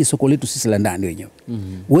 tunalitumiaje soko letu sisi la ndani wenyewe.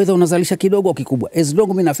 Whether unazalisha kidogo au kikubwa, as long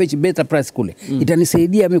mimi na fetch better price kule,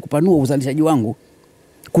 itanisaidia mimi kupanua uzalishaji wangu.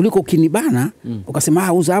 Kuliko ukinibana,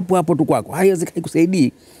 ukasema uza hapo tu kwako. Haiwezekani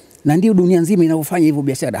kusaidia. Na ndio dunia nzima inavyofanya hivyo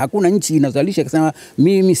biashara. Hakuna nchi inazalisha kusema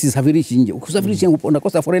mimi sisafirishi nje. Ukisafirishi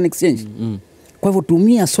unakosa foreign exchange. Kwa hivyo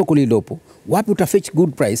tumia soko lilopo. Wapi utafetch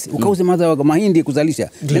good price, ukauze mazao ya mahindi kuzalisha.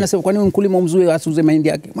 Mimi nasema kwa nini mkulima mzuri asiuze mahindi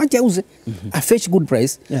yake? Mwache auze. Afetch good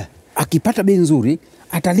price. Akipata bei nzuri,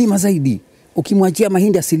 atalima zaidi. Ukimwachia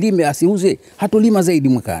mahindi asilime, asiuze, hatolima zaidi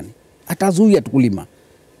mwakani. Atazuia tu kulima.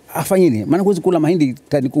 Afanye nini? Maana huwezi kula mahindi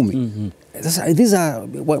tani 10. Sasa hizi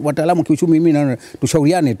wataalamu kiuchumi, mimi na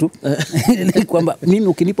tushauriane tu kwamba mimi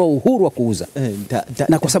ukinipa uhuru wa kuuza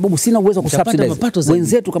na kwa sababu sina uwezo wa kusubsidize,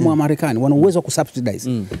 wenzetu kama wa Marekani wana uwezo wa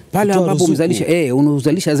kusubsidize pale ambapo umezalisha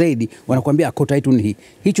unazalisha zaidi, wanakuambia kota yetu ni hii,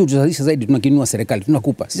 hicho utazalisha zaidi tunakinunua serikali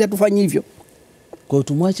tunakupa. Sisi hatufanyi hivyo. Kwa hiyo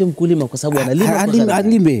tumwache mkulima kwa sababu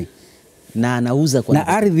analima na anauza kwa na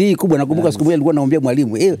ardhi kubwa. Nakumbuka siku moja nilikuwa naambia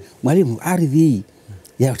mwalimu ardhi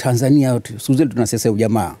ya Tanzania siku zile tunasema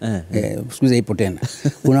ujamaa. Siku hizo ipo tena.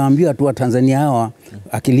 Unawaambia tu wa Tanzania hawa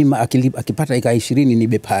akipata eka 20 ni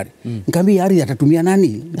bepari. Nikamwambia ardhi atatumia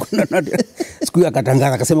nani? Siku hiyo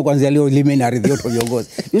akatangaza akasema kwanza leo limeni ardhi yote viongozi.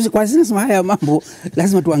 Yuzi kwa sisi nasema haya mambo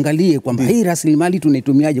lazima tuangalie kwamba hii rasilimali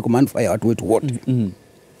tunaitumiaje kwa manufaa ya watu wetu wote.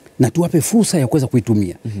 Na tuwape fursa ya kuweza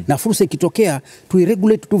kuitumia. Na fursa ikitokea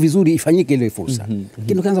tuiregulate tu vizuri ifanyike ile fursa.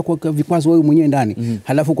 Lakini ukaanza kuweka vikwazo wewe mwenyewe ndani,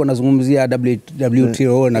 halafu uko unazungumzia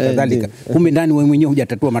WTO na kadhalika. Kumbe ndani wewe mwenyewe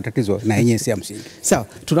hujatatua matatizo na yenyewe si msingi. Sawa,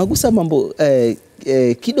 tunagusa mambo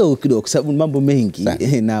kidogo kwa sababu mambo mengi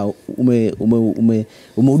na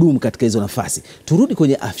umehudumu katika hizo nafasi. Turudi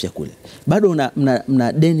kwenye afya kule. Bado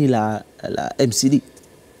mna deni la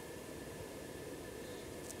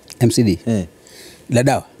MCD? La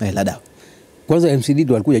dawa. La dawa. Kwanza MCD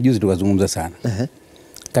tu walikuja juzi tukazungumza sana.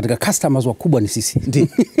 Katika customers wakubwa ni sisi. Ndio.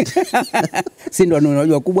 Sisi ndio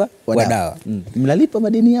wanajua wakubwa wa dawa. Mnalipa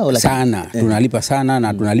madeni yao lakini sana. Tunalipa sana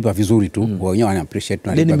na tunalipa vizuri tu. Wenyewe wana appreciate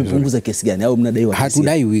tunalipa vizuri. Deni mmepunguza kiasi gani au mnadaiwa kiasi?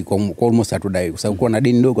 Hatudaiwi kwa almost hatudaiwi. Kwa sababu kwa na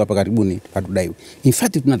deni ndogo hapa karibuni hatudaiwi. In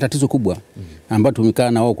fact tuna tatizo kubwa ambalo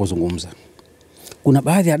tumekaa na wao kuzungumza. Kuna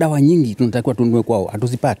baadhi ya dawa nyingi tunatakiwa tununue kwao,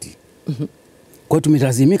 hatuzipati. Kwa hiyo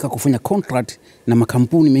tumelazimika kufanya contract na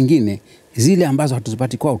makampuni mengine zile ambazo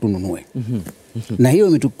hatuzipati kwao tununue. Na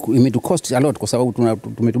hiyo imetucost a lot kwa sababu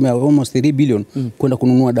tumetumia almost 3 billion kwenda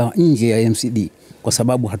kununua dawa nje ya MCD kwa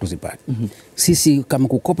sababu hatuzipati. Sisi kama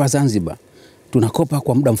kukopa Zanzibar tunakopa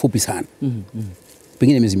kwa muda mfupi sana.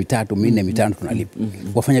 Pengine miezi 3, 4, 5 tunalipa.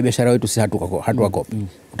 Wafanya biashara wetu sisi hatuwakopi.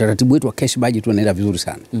 Utaratibu wetu wa cash budget unaenda vizuri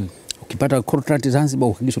sana. Ukipata contract Zanzibar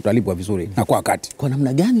uhakikisha utalipwa vizuri na kwa wakati. Kwa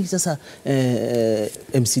namna gani sasa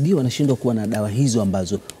MCD wanashindwa kuwa na dawa hizo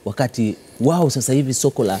ambazo wakati wao sasa hivi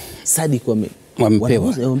soko la Sadik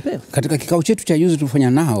wamepewa? Katika kikao chetu cha juzi tulifanya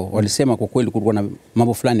nao, walisema kwa kweli kulikuwa na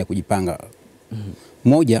mambo fulani ya kujipanga.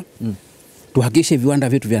 Moja, tuhakikishe viwanda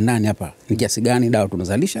vyetu vya ndani hapa ni kiasi gani dawa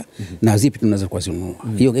tunazalisha na zipi tunaweza kuzinunua.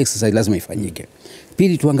 Hiyo exercise lazima ifanyike.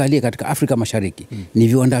 Pili, tuangalie katika Afrika Mashariki ni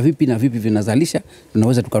viwanda vipi na vipi vinazalisha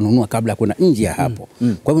tunaweza tukanunua kabla ya kwenda nje ya hapo.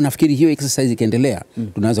 Kwa hivyo nafikiri hiyo exercise ikiendelea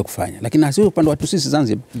tunaweza kufanya. Lakini hasa upande wa sisi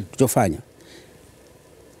Zanzibar tuchofanya,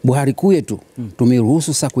 Buhari kuu yetu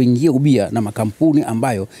tumeruhusu sasa kuingia ubia na makampuni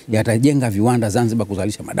ambayo yatajenga viwanda Zanzibar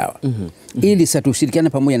kuzalisha madawa. Ili sasa tushirikiane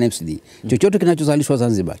pamoja na MCD. Chochote kinachozalishwa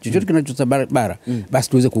Zanzibar, chochote kinachozalishwa bara, basi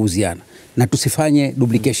tuweze kuuziana na tusifanye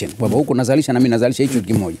duplication. Kwa huko nazalisha na mimi nazalisha hicho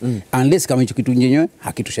kimoja. Unless kama hicho kitu nyenyewe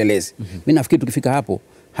hakitoshelezi. Mimi nafikiri tukifika hapo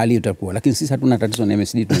hali itakuwa, lakini sisi hatuna tatizo na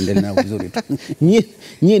MSD, tuendelee nao vizuri tu.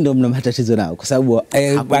 Nyie ndio mna matatizo nao kwa sababu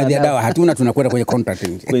baadhi ya dawa hatuna, tunakwenda kwenye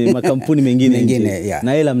contracting kwenye makampuni mengine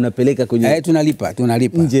na hela mnapeleka kwenye tunalipa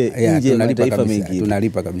nje mataifa mengine,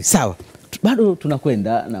 tunalipa kabisa. Sawa, bado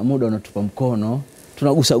tunakwenda na muda unatupa mkono,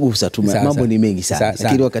 tunagusa tu, mambo ni mengi sana,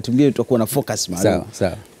 lakini wakati mwingine tutakuwa na focus maalum.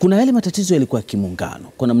 Kuna yale matatizo yalikuwa kimuungano,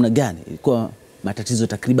 kwa namna gani? Ilikuwa matatizo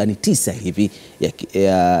takriban 9 hivi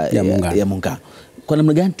ya muungano. Kwa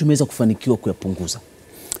namna gani tumeweza kufanikiwa kuyapunguza?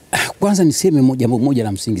 Kwanza niseme jambo moja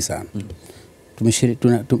la msingi sana.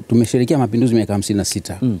 Tumesherehekea mapinduzi miaka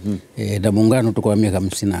 56. Na muungano tuko miaka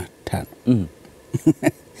 55.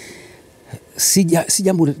 Si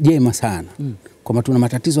jambo jema sana. Kwa tuna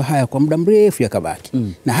matatizo haya kwa muda mrefu yakabaki.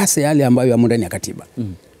 Na hasa yale ambayo yamo ndani ya katiba.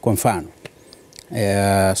 Kwa mfano,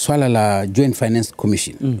 swala la Joint Finance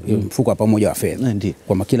Commission, mfuko wa pamoja wa fedha,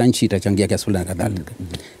 kwa kila nchi itachangia kiasi fulani kadhalika.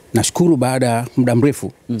 Nashukuru baada ya muda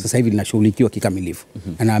mrefu sasa hivi linashughulikiwa kikamilifu.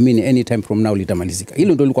 Na naamini anytime from now litamalizika.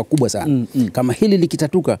 Hilo ndio lilikuwa kubwa sana. Kama hili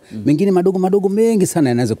likitatuka, mengine madogo mengi sana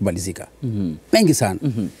yanaweza kubalizika. Mengi sana.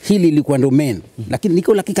 Hili lilikuwa ndio main, lakini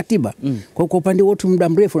liko la kikatiba. Kwa upande wote muda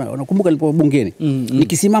mrefu, nakumbuka nilipo bungeni,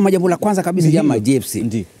 nikisimama jambo la kwanza kabisa jamaa JFC.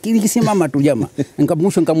 Nikisimama tu jamaa,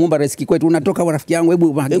 nikamuomba Rais Kikwete, unatoka wa rafiki yangu,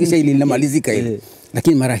 hebu hakikisha hili linamalizika hili.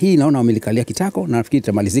 Lakini mara hii naona wamelikalia kitako na nafikiri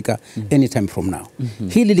itamalizika anytime from now.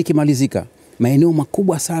 Hili likimalizika, maeneo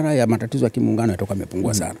makubwa sana ya matatizo ya kimuungano yatakuwa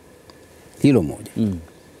yamepungua sana. Hilo moja.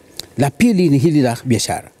 La pili ni hili la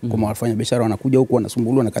biashara. Kwa wafanya biashara wanakuja huku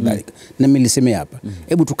wanasumbuliwa na kadhalika. Na mimi nilisemea hapa,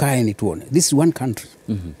 hebu tukae ni tuone. This is one country.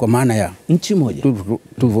 Kwa maana ya nchi moja.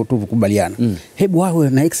 Tukubaliana. Hebu wawe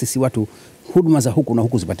na access watu, huduma za huku na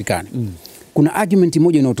huku zipatikane. Kuna argument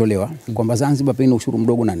moja inayotolewa kwamba Zanzibar pengine ushuru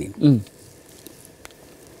mdogo na nini.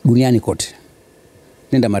 Duniani kote,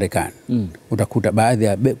 nenda Marekani, utakuta baadhi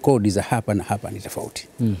ya kodi za hapa na hapa ni tofauti.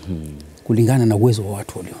 Kulingana na uwezo wa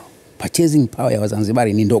watu walio. Purchasing power ya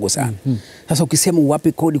Wazanzibari ni ndogo sana. Sasa ukisema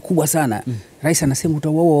uwape kodi kubwa sana, rais anasema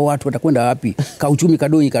utawaua watu, watakwenda wapi? Kauchumi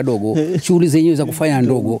kadogo, shughuli zenyewe za kufanya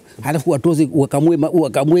ndogo, halafu watoze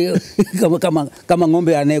wakamwe kama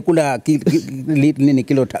ng'ombe anayekula kilo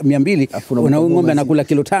 200 na ng'ombe anakula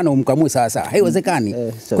kilo 5 umkamue sawa. Haiwezekani.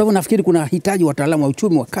 Kwa hivyo nafikiri kuna hitaji wataalamu wa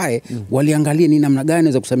uchumi wakae waliangalie ni namna gani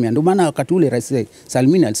naweza kusamia. Ndio maana wakati ule Rais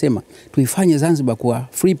Salmin alisema tuifanye Zanzibar kwa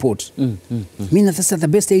free port. Mimi sasa the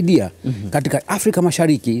best idea katika Afrika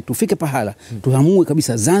Mashariki tufike pahala tuamue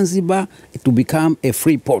kabisa Zanzibar to become a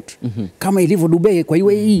free port. Kama ilivyo Dubai kwa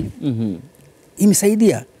UAE.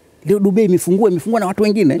 Imesaidia. Leo Dubai imefungua na watu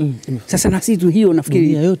wengine. Sasa na sisi hiyo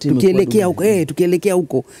nafikiri tukielekea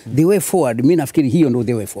huko the way forward, mimi nafikiri hiyo ndio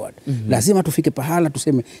the way forward. Lazima tufike pahala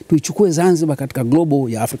tuseme tuichukue Zanzibar katika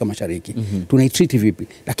global ya Afrika Mashariki. Tunaitreat vipi?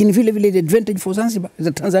 Lakini vile the advantage for Zanzibar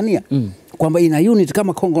za Tanzania kwamba ina unit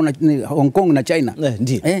kama Hong Kong na China.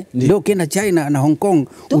 Ndio kenda China na Hong Kong,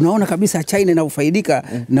 unaona kabisa China inafaidika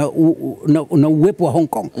na uwepo wa Hong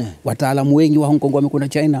Kong. Wataalamu wengi wa Hong Kong wamekwenda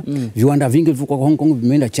China. Viwanda vingi vilivyokuwa Hong Kong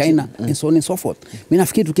vimeenda China. And so on and so forth. Mimi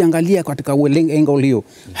nafikiri tukiangalia katika angle hiyo,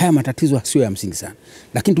 haya matatizo sio ya msingi sana.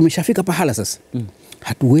 Lakini tumeshafika pahala sasa.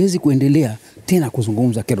 Hatuwezi kuendelea tena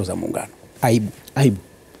kuzungumza kero za muungano. Aibu.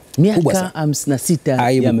 Miaka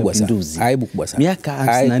 56 ya mapinduzi. Aibu kubwa sana. Miaka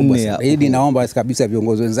 54. Hili naomba kabisa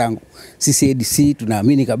viongozi wenzangu, sisi ADC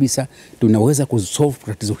tunaamini kabisa tunaweza kusolve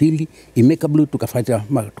tatizo hili imekabla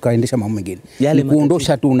tukaendesha mambo mengine.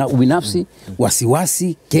 Kuondosha tu na ubinafsi,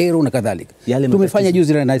 wasiwasi, kero na kadhalika. Tumefanya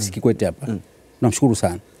juzi na Rais Kikwete hapa. Namshukuru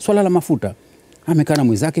sana. Swala la mafuta, amekaa na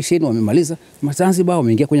mwenzake Shein, wamemaliza. Zanzibar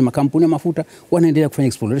wameingia kwenye makampuni ya mafuta, wanaendelea kufanya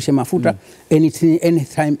exploration mafuta.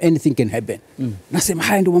 Anytime anything can happen. Nasema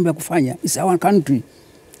haya ndio mambo ya kufanya. It's our country.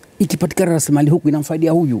 Ikipatikana rasilimali huku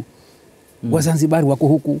inamfaidia huyu. Wazanzibari wako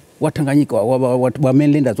huku, Watanganyika wa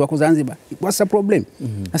mainlanders wako Zanzibar. What's the problem?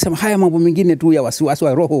 Nasema haya mambo mengine tu ya wasiwasi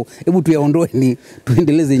wa roho, hebu tuyaondoe ni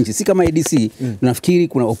tuendeleze nchi. Si kama ADC, tunafikiri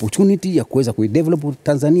kuna opportunity ya kuweza kuidevelop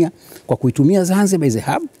Tanzania kwa kuitumia Zanzibar as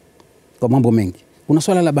a hub kwa mambo mengi. Kuna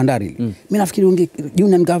swala la bandari. Mimi nafikiri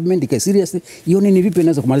union government ikae seriously ione ni vipi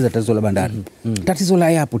inaweza kumaliza tatizo la bandari. Tatizo la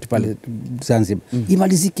airport pale Zanzibar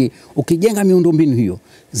imalizike. Ukijenga miundombinu hiyo,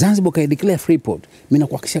 Zanzibar kai declare free port, mimi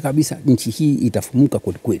nakuhakikishia kabisa nchi hii itafumuka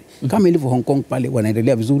kweli kweli. Kama ilivyo Hong Kong pale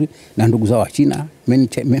wanaendelea vizuri na ndugu zao wa China,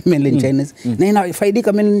 mainland China, na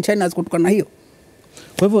inafaidika mainland China kutokana na hiyo.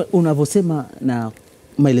 Kwa hivyo unavyosema na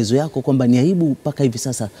maelezo yako kwamba ni aibu mpaka hivi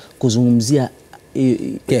sasa kuzungumzia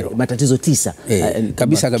matatizo 9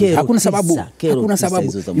 kabisa. Hakuna sababu, hakuna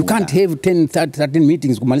sababu. You can't have 10 13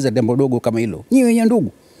 meetings kumaliza jambo dogo kama hilo. Nyinyi wenyewe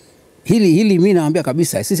ndugu, hili mimi naambia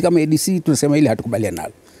kabisa, sisi kama ADC tunasema hili hatukubaliani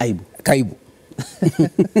nalo. Aibu, kaibu.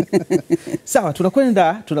 Sawa,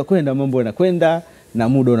 tunakwenda mambo yanakwenda na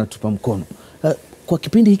muda unatupa mkono. Kwa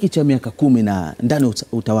kipindi hiki cha miaka 10 na ndani ya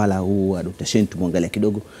utawala huu wa Dr. Shein, tumwangalia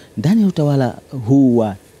kidogo ndani ya utawala huu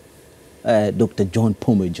wa Dr. John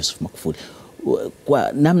Pombe Joseph Magufuli,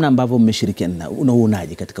 kwa namna ambavyo mmeshirikiana,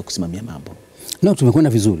 unaonaje katika kusimamia mambo? Tumekwenda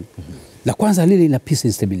vizuri. La kwanza lile la peace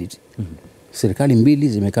and stability. Serikali mbili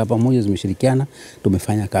zimekaa pamoja, zimeshirikiana,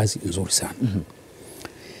 tumefanya kazi nzuri sana.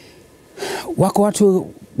 Wako watu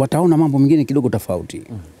wataona mambo mengine kidogo tofauti.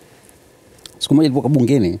 Siku moja nilipokuwa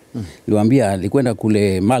bungeni, niliwaambia alikwenda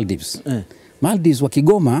kule Maldives. Maldives wa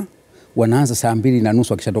Kigoma wanaanza saa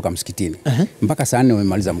 2:30 wakishatoka msikitini. Mpaka saa 4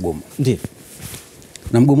 wamemaliza mgomo. Ndio.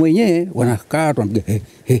 Na mgomo wenyewe wanakaa tunapiga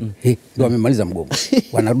ndio wamemaliza mgomo.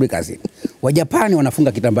 Wanarudi kazini. Wajapani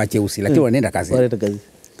wanafunga kitambaa cheusi lakini wanaenda kazini.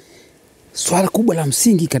 Swala kubwa la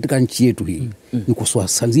msingi katika nchi yetu hii ni kwa swala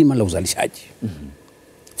nzima la uzalishaji.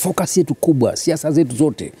 Focus yetu kubwa, siasa zetu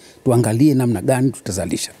zote tuangalie namna gani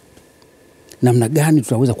tutazalisha. Namna gani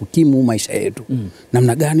tutaweza kukimu maisha yetu.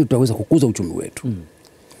 Namna gani tutaweza kukuza uchumi wetu.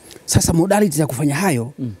 Sasa modality za kufanya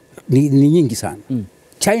hayo ni nyingi sana.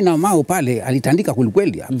 China Mao pale alitandika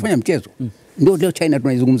kweli, hakufanya mchezo. Ndio leo China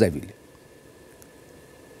tunaizungumza vile.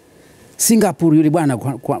 Singapore yule bwana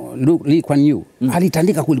Lee Kuan Yew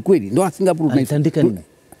alitandika kweli. Ndio Singapore alitandika nini?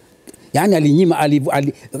 Yaani alinyima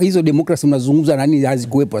hizo demokrasi mnazungumza nani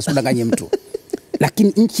hazikuwepo, asidanganye mtu.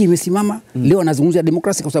 Lakini nchi imesimama leo anazungumzia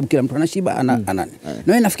demokrasi kwa sababu kila mtu anashiba anani. Na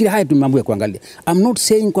mimi nafikiri haya tu mambo ya kuangalia. I'm not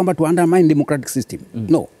saying kwamba tu undermine democratic system.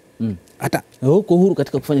 No. Hata uko huru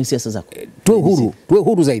katika kufanya siasa zako. Tuwe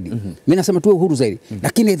huru zaidi. Mimi nasema tuwe huru zaidi.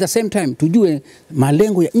 Lakini at the same time tujue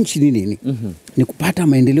malengo ya nchi ni nini? Ni kupata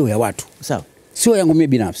maendeleo ya watu. Sawa. Sio yangu mimi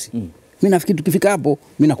binafsi. Mimi nafikiri tukifika hapo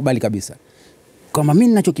mimi nakubali kabisa. Kama mimi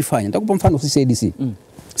ninachokifanya, nitakupa mfano sisi ADC.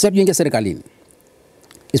 Sasa tuingia serikalini.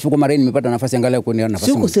 Isipokuwa mara nimepata nafasi angalau kuenea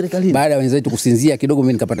nafasi. Sio serikalini. Baada ya wenzetu kusinzia kidogo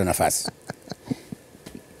mimi nikapata nafasi.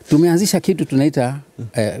 Tumeanzisha kitu tunaita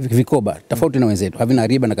vikoba tofauti na wenzetu, havina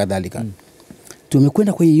riba na kadhalika.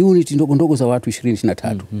 Tumekwenda kwenye unit ndogo za watu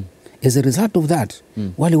 20-23. As a result of that,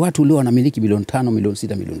 wale watu leo wanamiliki milioni 5, milioni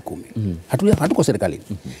 6, milioni 10. Hatuko serikalini.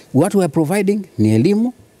 What we are providing ni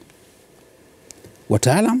elimu,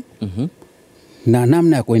 wataalam, na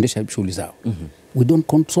namna ya kuendesha shughuli zao. We don't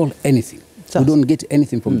control anything. We don't get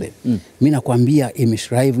anything from them. Mimi nakwambia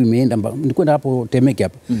imeshrive imeenda nilikwenda hapo Temeke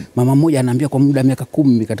hapa. Mama mmoja ananiambia kwa muda miaka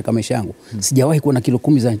 10 katika maisha yangu sijawahi kuona kilo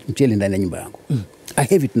 10 za mchele ndani ya nyumba yangu. I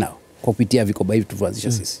have it now kwa kupitia vikoba hivi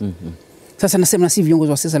tuanzisha sisi. Sasa nasema na si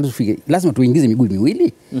viongozi wa siasa lazima tuingize miguu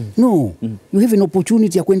miwili. No. You have an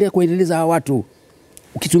opportunity ya kuendeleza hawa watu.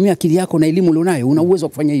 Ukitumia akili yako na elimu ulionayo una uwezo wa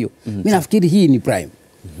kufanya hiyo. Mimi nafikiri hii ni prime.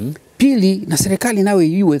 Pili, na serikali nawe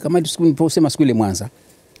iwe kama tuliposema siku ile Mwanza.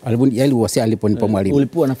 Aliponipa mwalimu.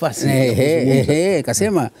 Ulipewa nafasi.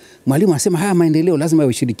 Kasema mwalimu anasema haya maendeleo lazima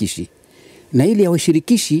yawe shirikishi. Na ili yawe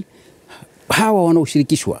shirikishi hawa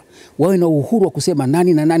wanaoshirikishwa wawe na uhuru wa kusema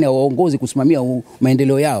nani na nani waongozi kusimamia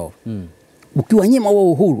maendeleo yao. Ukiwa nyima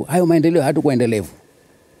wao uhuru, hayo maendeleo hayatakuwa endelevu.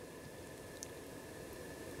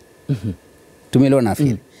 Tumeelewana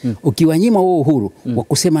nafikiri. Ukiwa nyima wao uhuru wa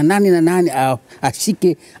kusema nani na nani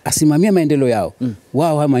ashike asimamia maendeleo yao,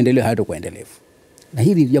 wao hayo maendeleo hayatakuwa endelevu. Na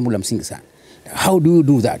hili ni jambo la msingi sana. How do you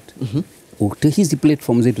do that? Hizi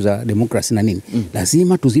platform zetu za demokrasi na nini,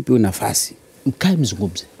 lazima tuzipe nafasi. Mkae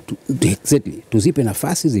mzungumze. Exactly. Tuzipe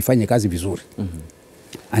nafasi zifanye kazi vizuri.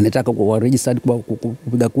 Anataka kuwa registered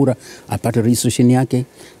kupiga kura, apate registration yake.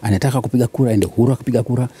 Anataka kupiga kura, aende huru kupiga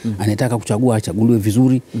kura. Anataka kuchagua, achaguliwe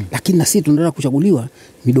vizuri. Lakini na sisi tunataka kuchaguliwa,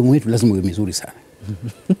 midomo yetu lazima iwe mizuri sana.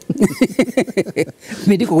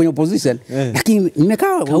 Mimi niko kwenye opposition, lakini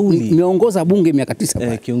nimekaa nimeongoza bunge miaka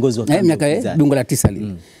 9 kiongozi wa bunge la 9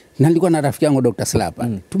 lile. Na nilikuwa na rafiki yangu Dr. Slapa.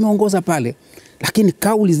 Tumeongoza pale. Lakini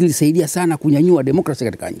kauli zilisaidia sana kunyanyua demokrasia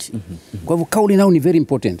katika nchi. Kwa hivyo kauli nao ni very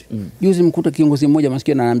important. Juzi mkuta kiongozi mmoja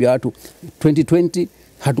maskini anaambia watu 2020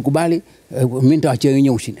 hatukubali, mimi nitawaachia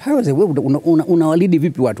wenyewe ushindi. Hawezi, wewe unawalidi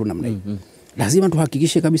vipi watu namna hii? Lazima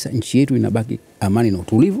tuhakikishe kabisa nchi yetu inabaki amani na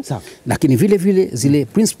utulivu. Lakini vile vile zile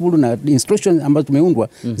principle na instructions ambazo tumeundwa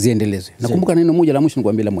ziendelezwe. Nakumbuka neno moja la mwisho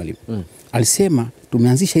nikwambia la mwalimu. Alisema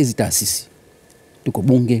tumeanzisha hizi taasisi. Tuko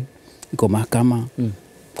bunge, iko mahakama,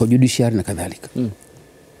 kwa judiciary na kadhalika.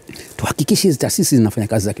 Tuhakikishe hizi taasisi zinafanya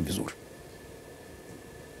kazi zake vizuri.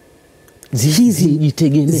 Hizi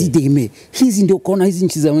jitegemee. Hizi ndio kuona hizi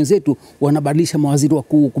nchi za wenzetu wanabadilisha mawaziri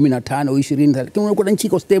wakuu 15 au 20, lakini unakuwa nchi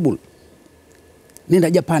iko stable. Nenda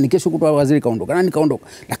Japan, kesho kutoa waziri kaondoka, nani kaondoka.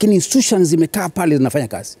 Lakini institutions zimekaa pale zinafanya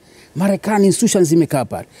kazi. Marekani institutions zimekaa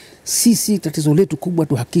pale. Sisi tatizo letu kubwa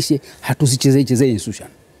tuhakikishe hatuzichezee institution.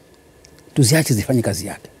 Tuziache zifanye kazi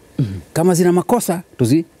yake. Kama zina makosa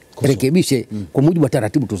tuzirekebishe kwa mujibu wa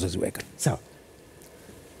taratibu tuzoziweka. Sawa.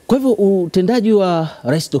 Kwa hivyo utendaji wa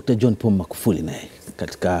Rais Dr. John Pombe Magufuli naye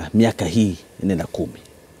katika miaka hii nenda 10.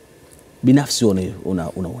 Binafsi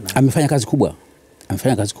unaona amefanya kazi kubwa.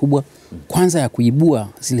 Amefanya kazi kubwa kwanza ya kuibua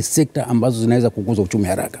zile sekta ambazo zinaweza kukuza uchumi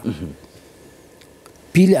haraka.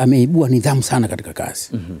 Pili, ameibua nidhamu sana katika kazi.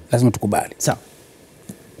 Lazima tukubali. Sawa.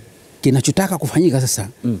 Kinachotaka kufanyika sasa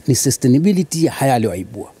ni sustainability ya haya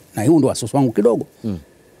aliyoibua. Na hiyo ndio wasiwasi wangu kidogo.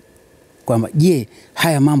 Kwamba je,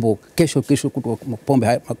 haya mambo kesho kutwa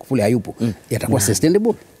Pombe Magufuli hayupo yatakuwa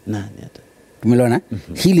sustainable? Nani hata. Tumeelewana?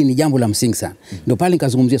 Hili ni jambo la msingi sana. Ndio pale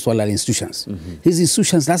nikazungumzia swala la institutions. Hizi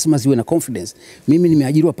institutions lazima ziwe na confidence. Mimi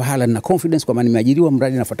nimeajiriwa pahala na confidence kwa maana nimeajiriwa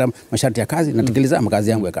mradi nafuata masharti ya kazi, natekeleza makazi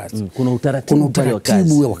yangu ya kazi. Kuna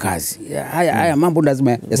utaratibu wa kazi. Haya mambo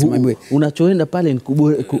lazima yasimamiwe. Unachoenda pale ni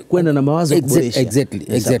kwenda na mawazo kuboresha.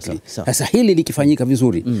 Exactly. Sasa hili likifanyika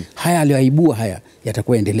vizuri, haya aliyoibua haya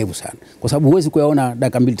yatakuwa endelevu sana. Kwa sababu huwezi kuyaona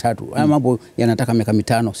dakika 2-3. Haya mambo yanataka miaka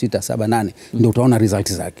 5, 6, 7, 8 ndio utaona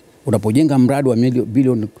results zake. Unapojenga mradi wa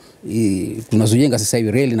bilioni tunazojenga sasa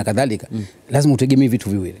hivi reli na kadhalika, lazima utegemee vitu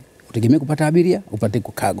viwili. Utegemee kupata abiria, upate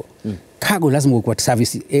cargo. Cargo lazima kwa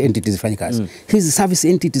service entities zifanye kazi. Hizi service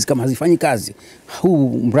entities kama hazifanyi kazi, huu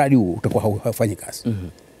mradi huu utakuwa haufanyi kazi.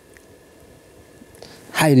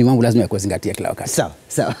 Hayo ni mambo lazima ya kuzingatia kila wakati.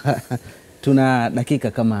 Sawa. Tuna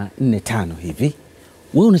dakika kama 4-5 hivi.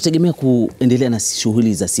 Wewe unategemea kuendelea na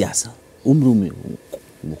shughuli za siasa? Umri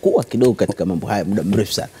umekuwa kidogo katika mambo haya muda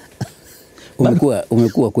mrefu sana.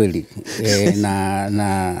 Umekuwa kweli.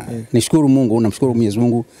 Na nishukuru Mungu, namshukuru Mwenyezi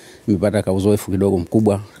Mungu, nimepata uzoefu kidogo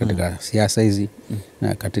mkubwa katika siasa hizi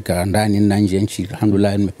na katika ndani na nje ya nchi.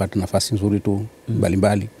 Alhamdulillah nimepata nafasi nzuri tu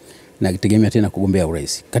mbalimbali na kitegemea tena kugombea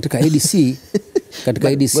urais. Katika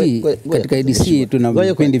ADC tuna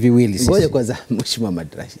vipindi viwili. Ngoja kwanza, Mheshimiwa Ahmad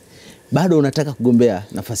Rashid, bado unataka kugombea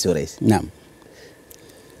nafasi ya urais? Naam.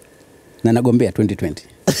 Na nagombea 2020.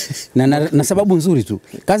 na sababu nzuri tu.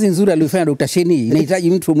 Kazi nzuri aliyofanya Dr. Shein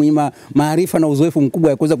inahitaji mtu mwenye maarifa na uzoefu mkubwa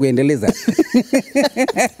ya kuweza kuendeleza.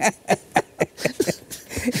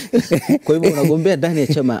 Kwa hivyo unagombea ndani ya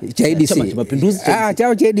chama cha Mapinduzi?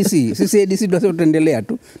 Chama cha ADC. Sisi ADC ndio tutaendelea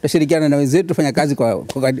tu. Tutashirikiana na wenzetu tufanya kazi kwa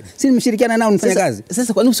sisi nimeshirikiana nao nifanya kazi.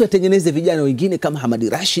 Sasa kwa nini usiwatengeneze vijana wengine kama Ahmad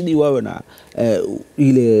Rashid wawe na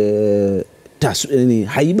ile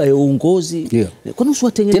haiba ya uongozi? Kwa nini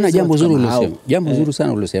usiwatengeneze? Tena jambo zuri ulisema. Jambo zuri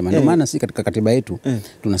sana ulisema. Ndio maana sisi katika katiba yetu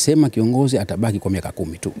tunasema kiongozi atabaki kwa miaka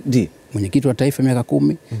 10 tu. Ndio. Mwenyekiti wa taifa miaka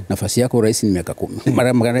 10, nafasi yako rais ni miaka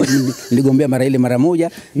 10. Niligombea mara ile mara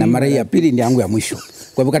moja na mara ya pili ndio yangu ya mwisho.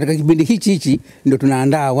 Kwa hivyo katika kipindi hichi ndio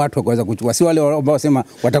tunaandaa watu wa kuweza kuchukua, si wale ambao wasema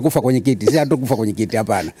watakufa kwenye kiti. Sisi hatakufa kwenye kiti,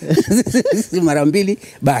 hapana. Si mara 2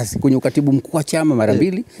 basi, kwenye ukatibu mkuu wa chama mara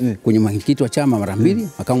 2, kwenye mwenyekiti wa chama mara 2,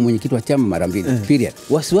 makamu mwenyekiti wa chama mara 2. Period.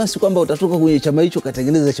 Wasiwasi kwamba utatoka kwenye chama hicho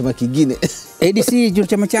katengeneza chama kingine. ADC ndio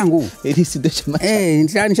chama changu. ADC ndio chama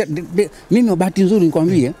changu. Mimi bahati nzuri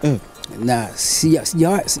nikwambie, na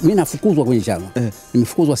mimi nafukuzwa kwenye chama.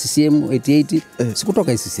 Nimefukuzwa CCM 88,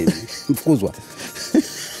 sikutoka CCM. Nimefukuzwa.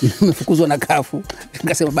 Nimefukuzwa na kafu.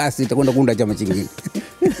 Nikasema basi nitakwenda kuunda chama kingine.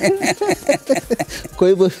 Kwa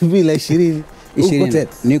hivyo 2020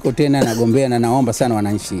 niko tena nagombea na naomba sana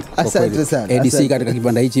wananchi. Asante sana. ADC katika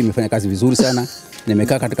kipanda hichi imefanya kazi vizuri sana.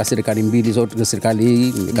 Nimekaa katika serikali mbili zote, serikali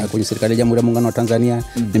hii nimekaa kwenye serikali ya Jamhuri ya Muungano wa Tanzania,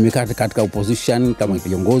 nimekaa katika opposition kama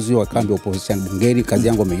kiongozi wa kambi opposition bungeni. Kazi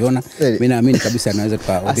yangu umeiona. Mimi naamini kabisa naweza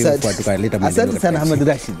tukaleta maendeleo. Asante sana Ahmad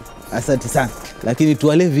Rashid. Asante sana. Lakini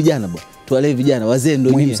tuwalee vijana bwana. Tuwalee vijana, wazee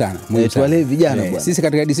ndio muhimu sana. Tuwalee vijana bwana. Sisi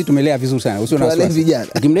katika ADC tumelea vizuri sana. Usio na wasiwasi. Tuwalee vijana.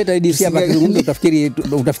 Ukimleta ADC hapa kizungumza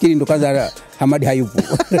utafikiri ndo kaza Hamadi hayupo.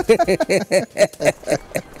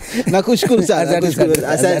 Nakushukuru sana.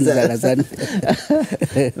 Asante.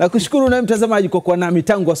 Nakushukuru na mtazamaji kwa kuwa nami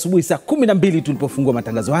tangu asubuhi saa 12 tulipofungua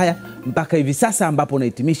matangazo haya mpaka hivi sasa ambapo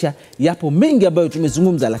nahitimisha. Yapo mengi ambayo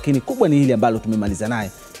tumezungumza, lakini kubwa ni hili ambalo tumemaliza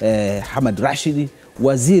naye Ahmad Rashid,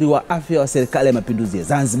 waziri wa afya wa serikali ya mapinduzi ya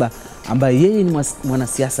Zanzibar, ambaye yeye ni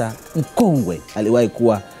mwanasiasa mkongwe, aliwahi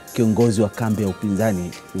kuwa kiongozi wa kambi ya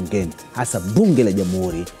upinzani Ungana, hasa bunge la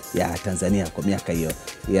Jamhuri ya Tanzania kwa miaka hiyo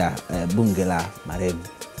ya bunge la marehemu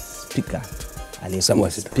Spika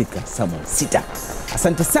aliyekuwa Spika Samuel Sita.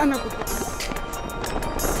 Asante sana.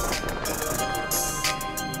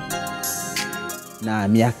 Na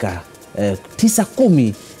miaka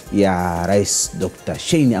 9-10 ya Rais Dr.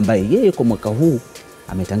 Shein, ambaye yeye kwa mwaka huu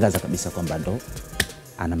ametangaza kabisa kwamba ndo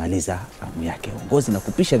anamaliza awamu yake ya uongozi na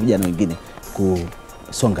kupisha vijana wengine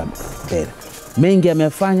kusonga mbele. Mengi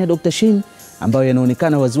ameyafanya Dr. Shein ambayo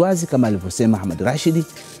yanaonekana waziwazi kama alivyosema Ahmad Rashid,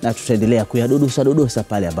 na tutaendelea kuyadodosa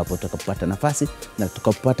pale ambapo tutakapopata nafasi na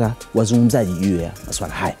tukapopata wazungumzaji juu ya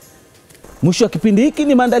masuala haya. Mwisho wa kipindi hiki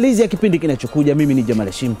ni maandalizi ya kipindi kinachokuja. Mimi ni Jamal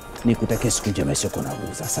Hashim, nikutakia siku njema isiyokuwa na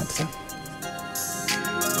bughudha. Asante sana.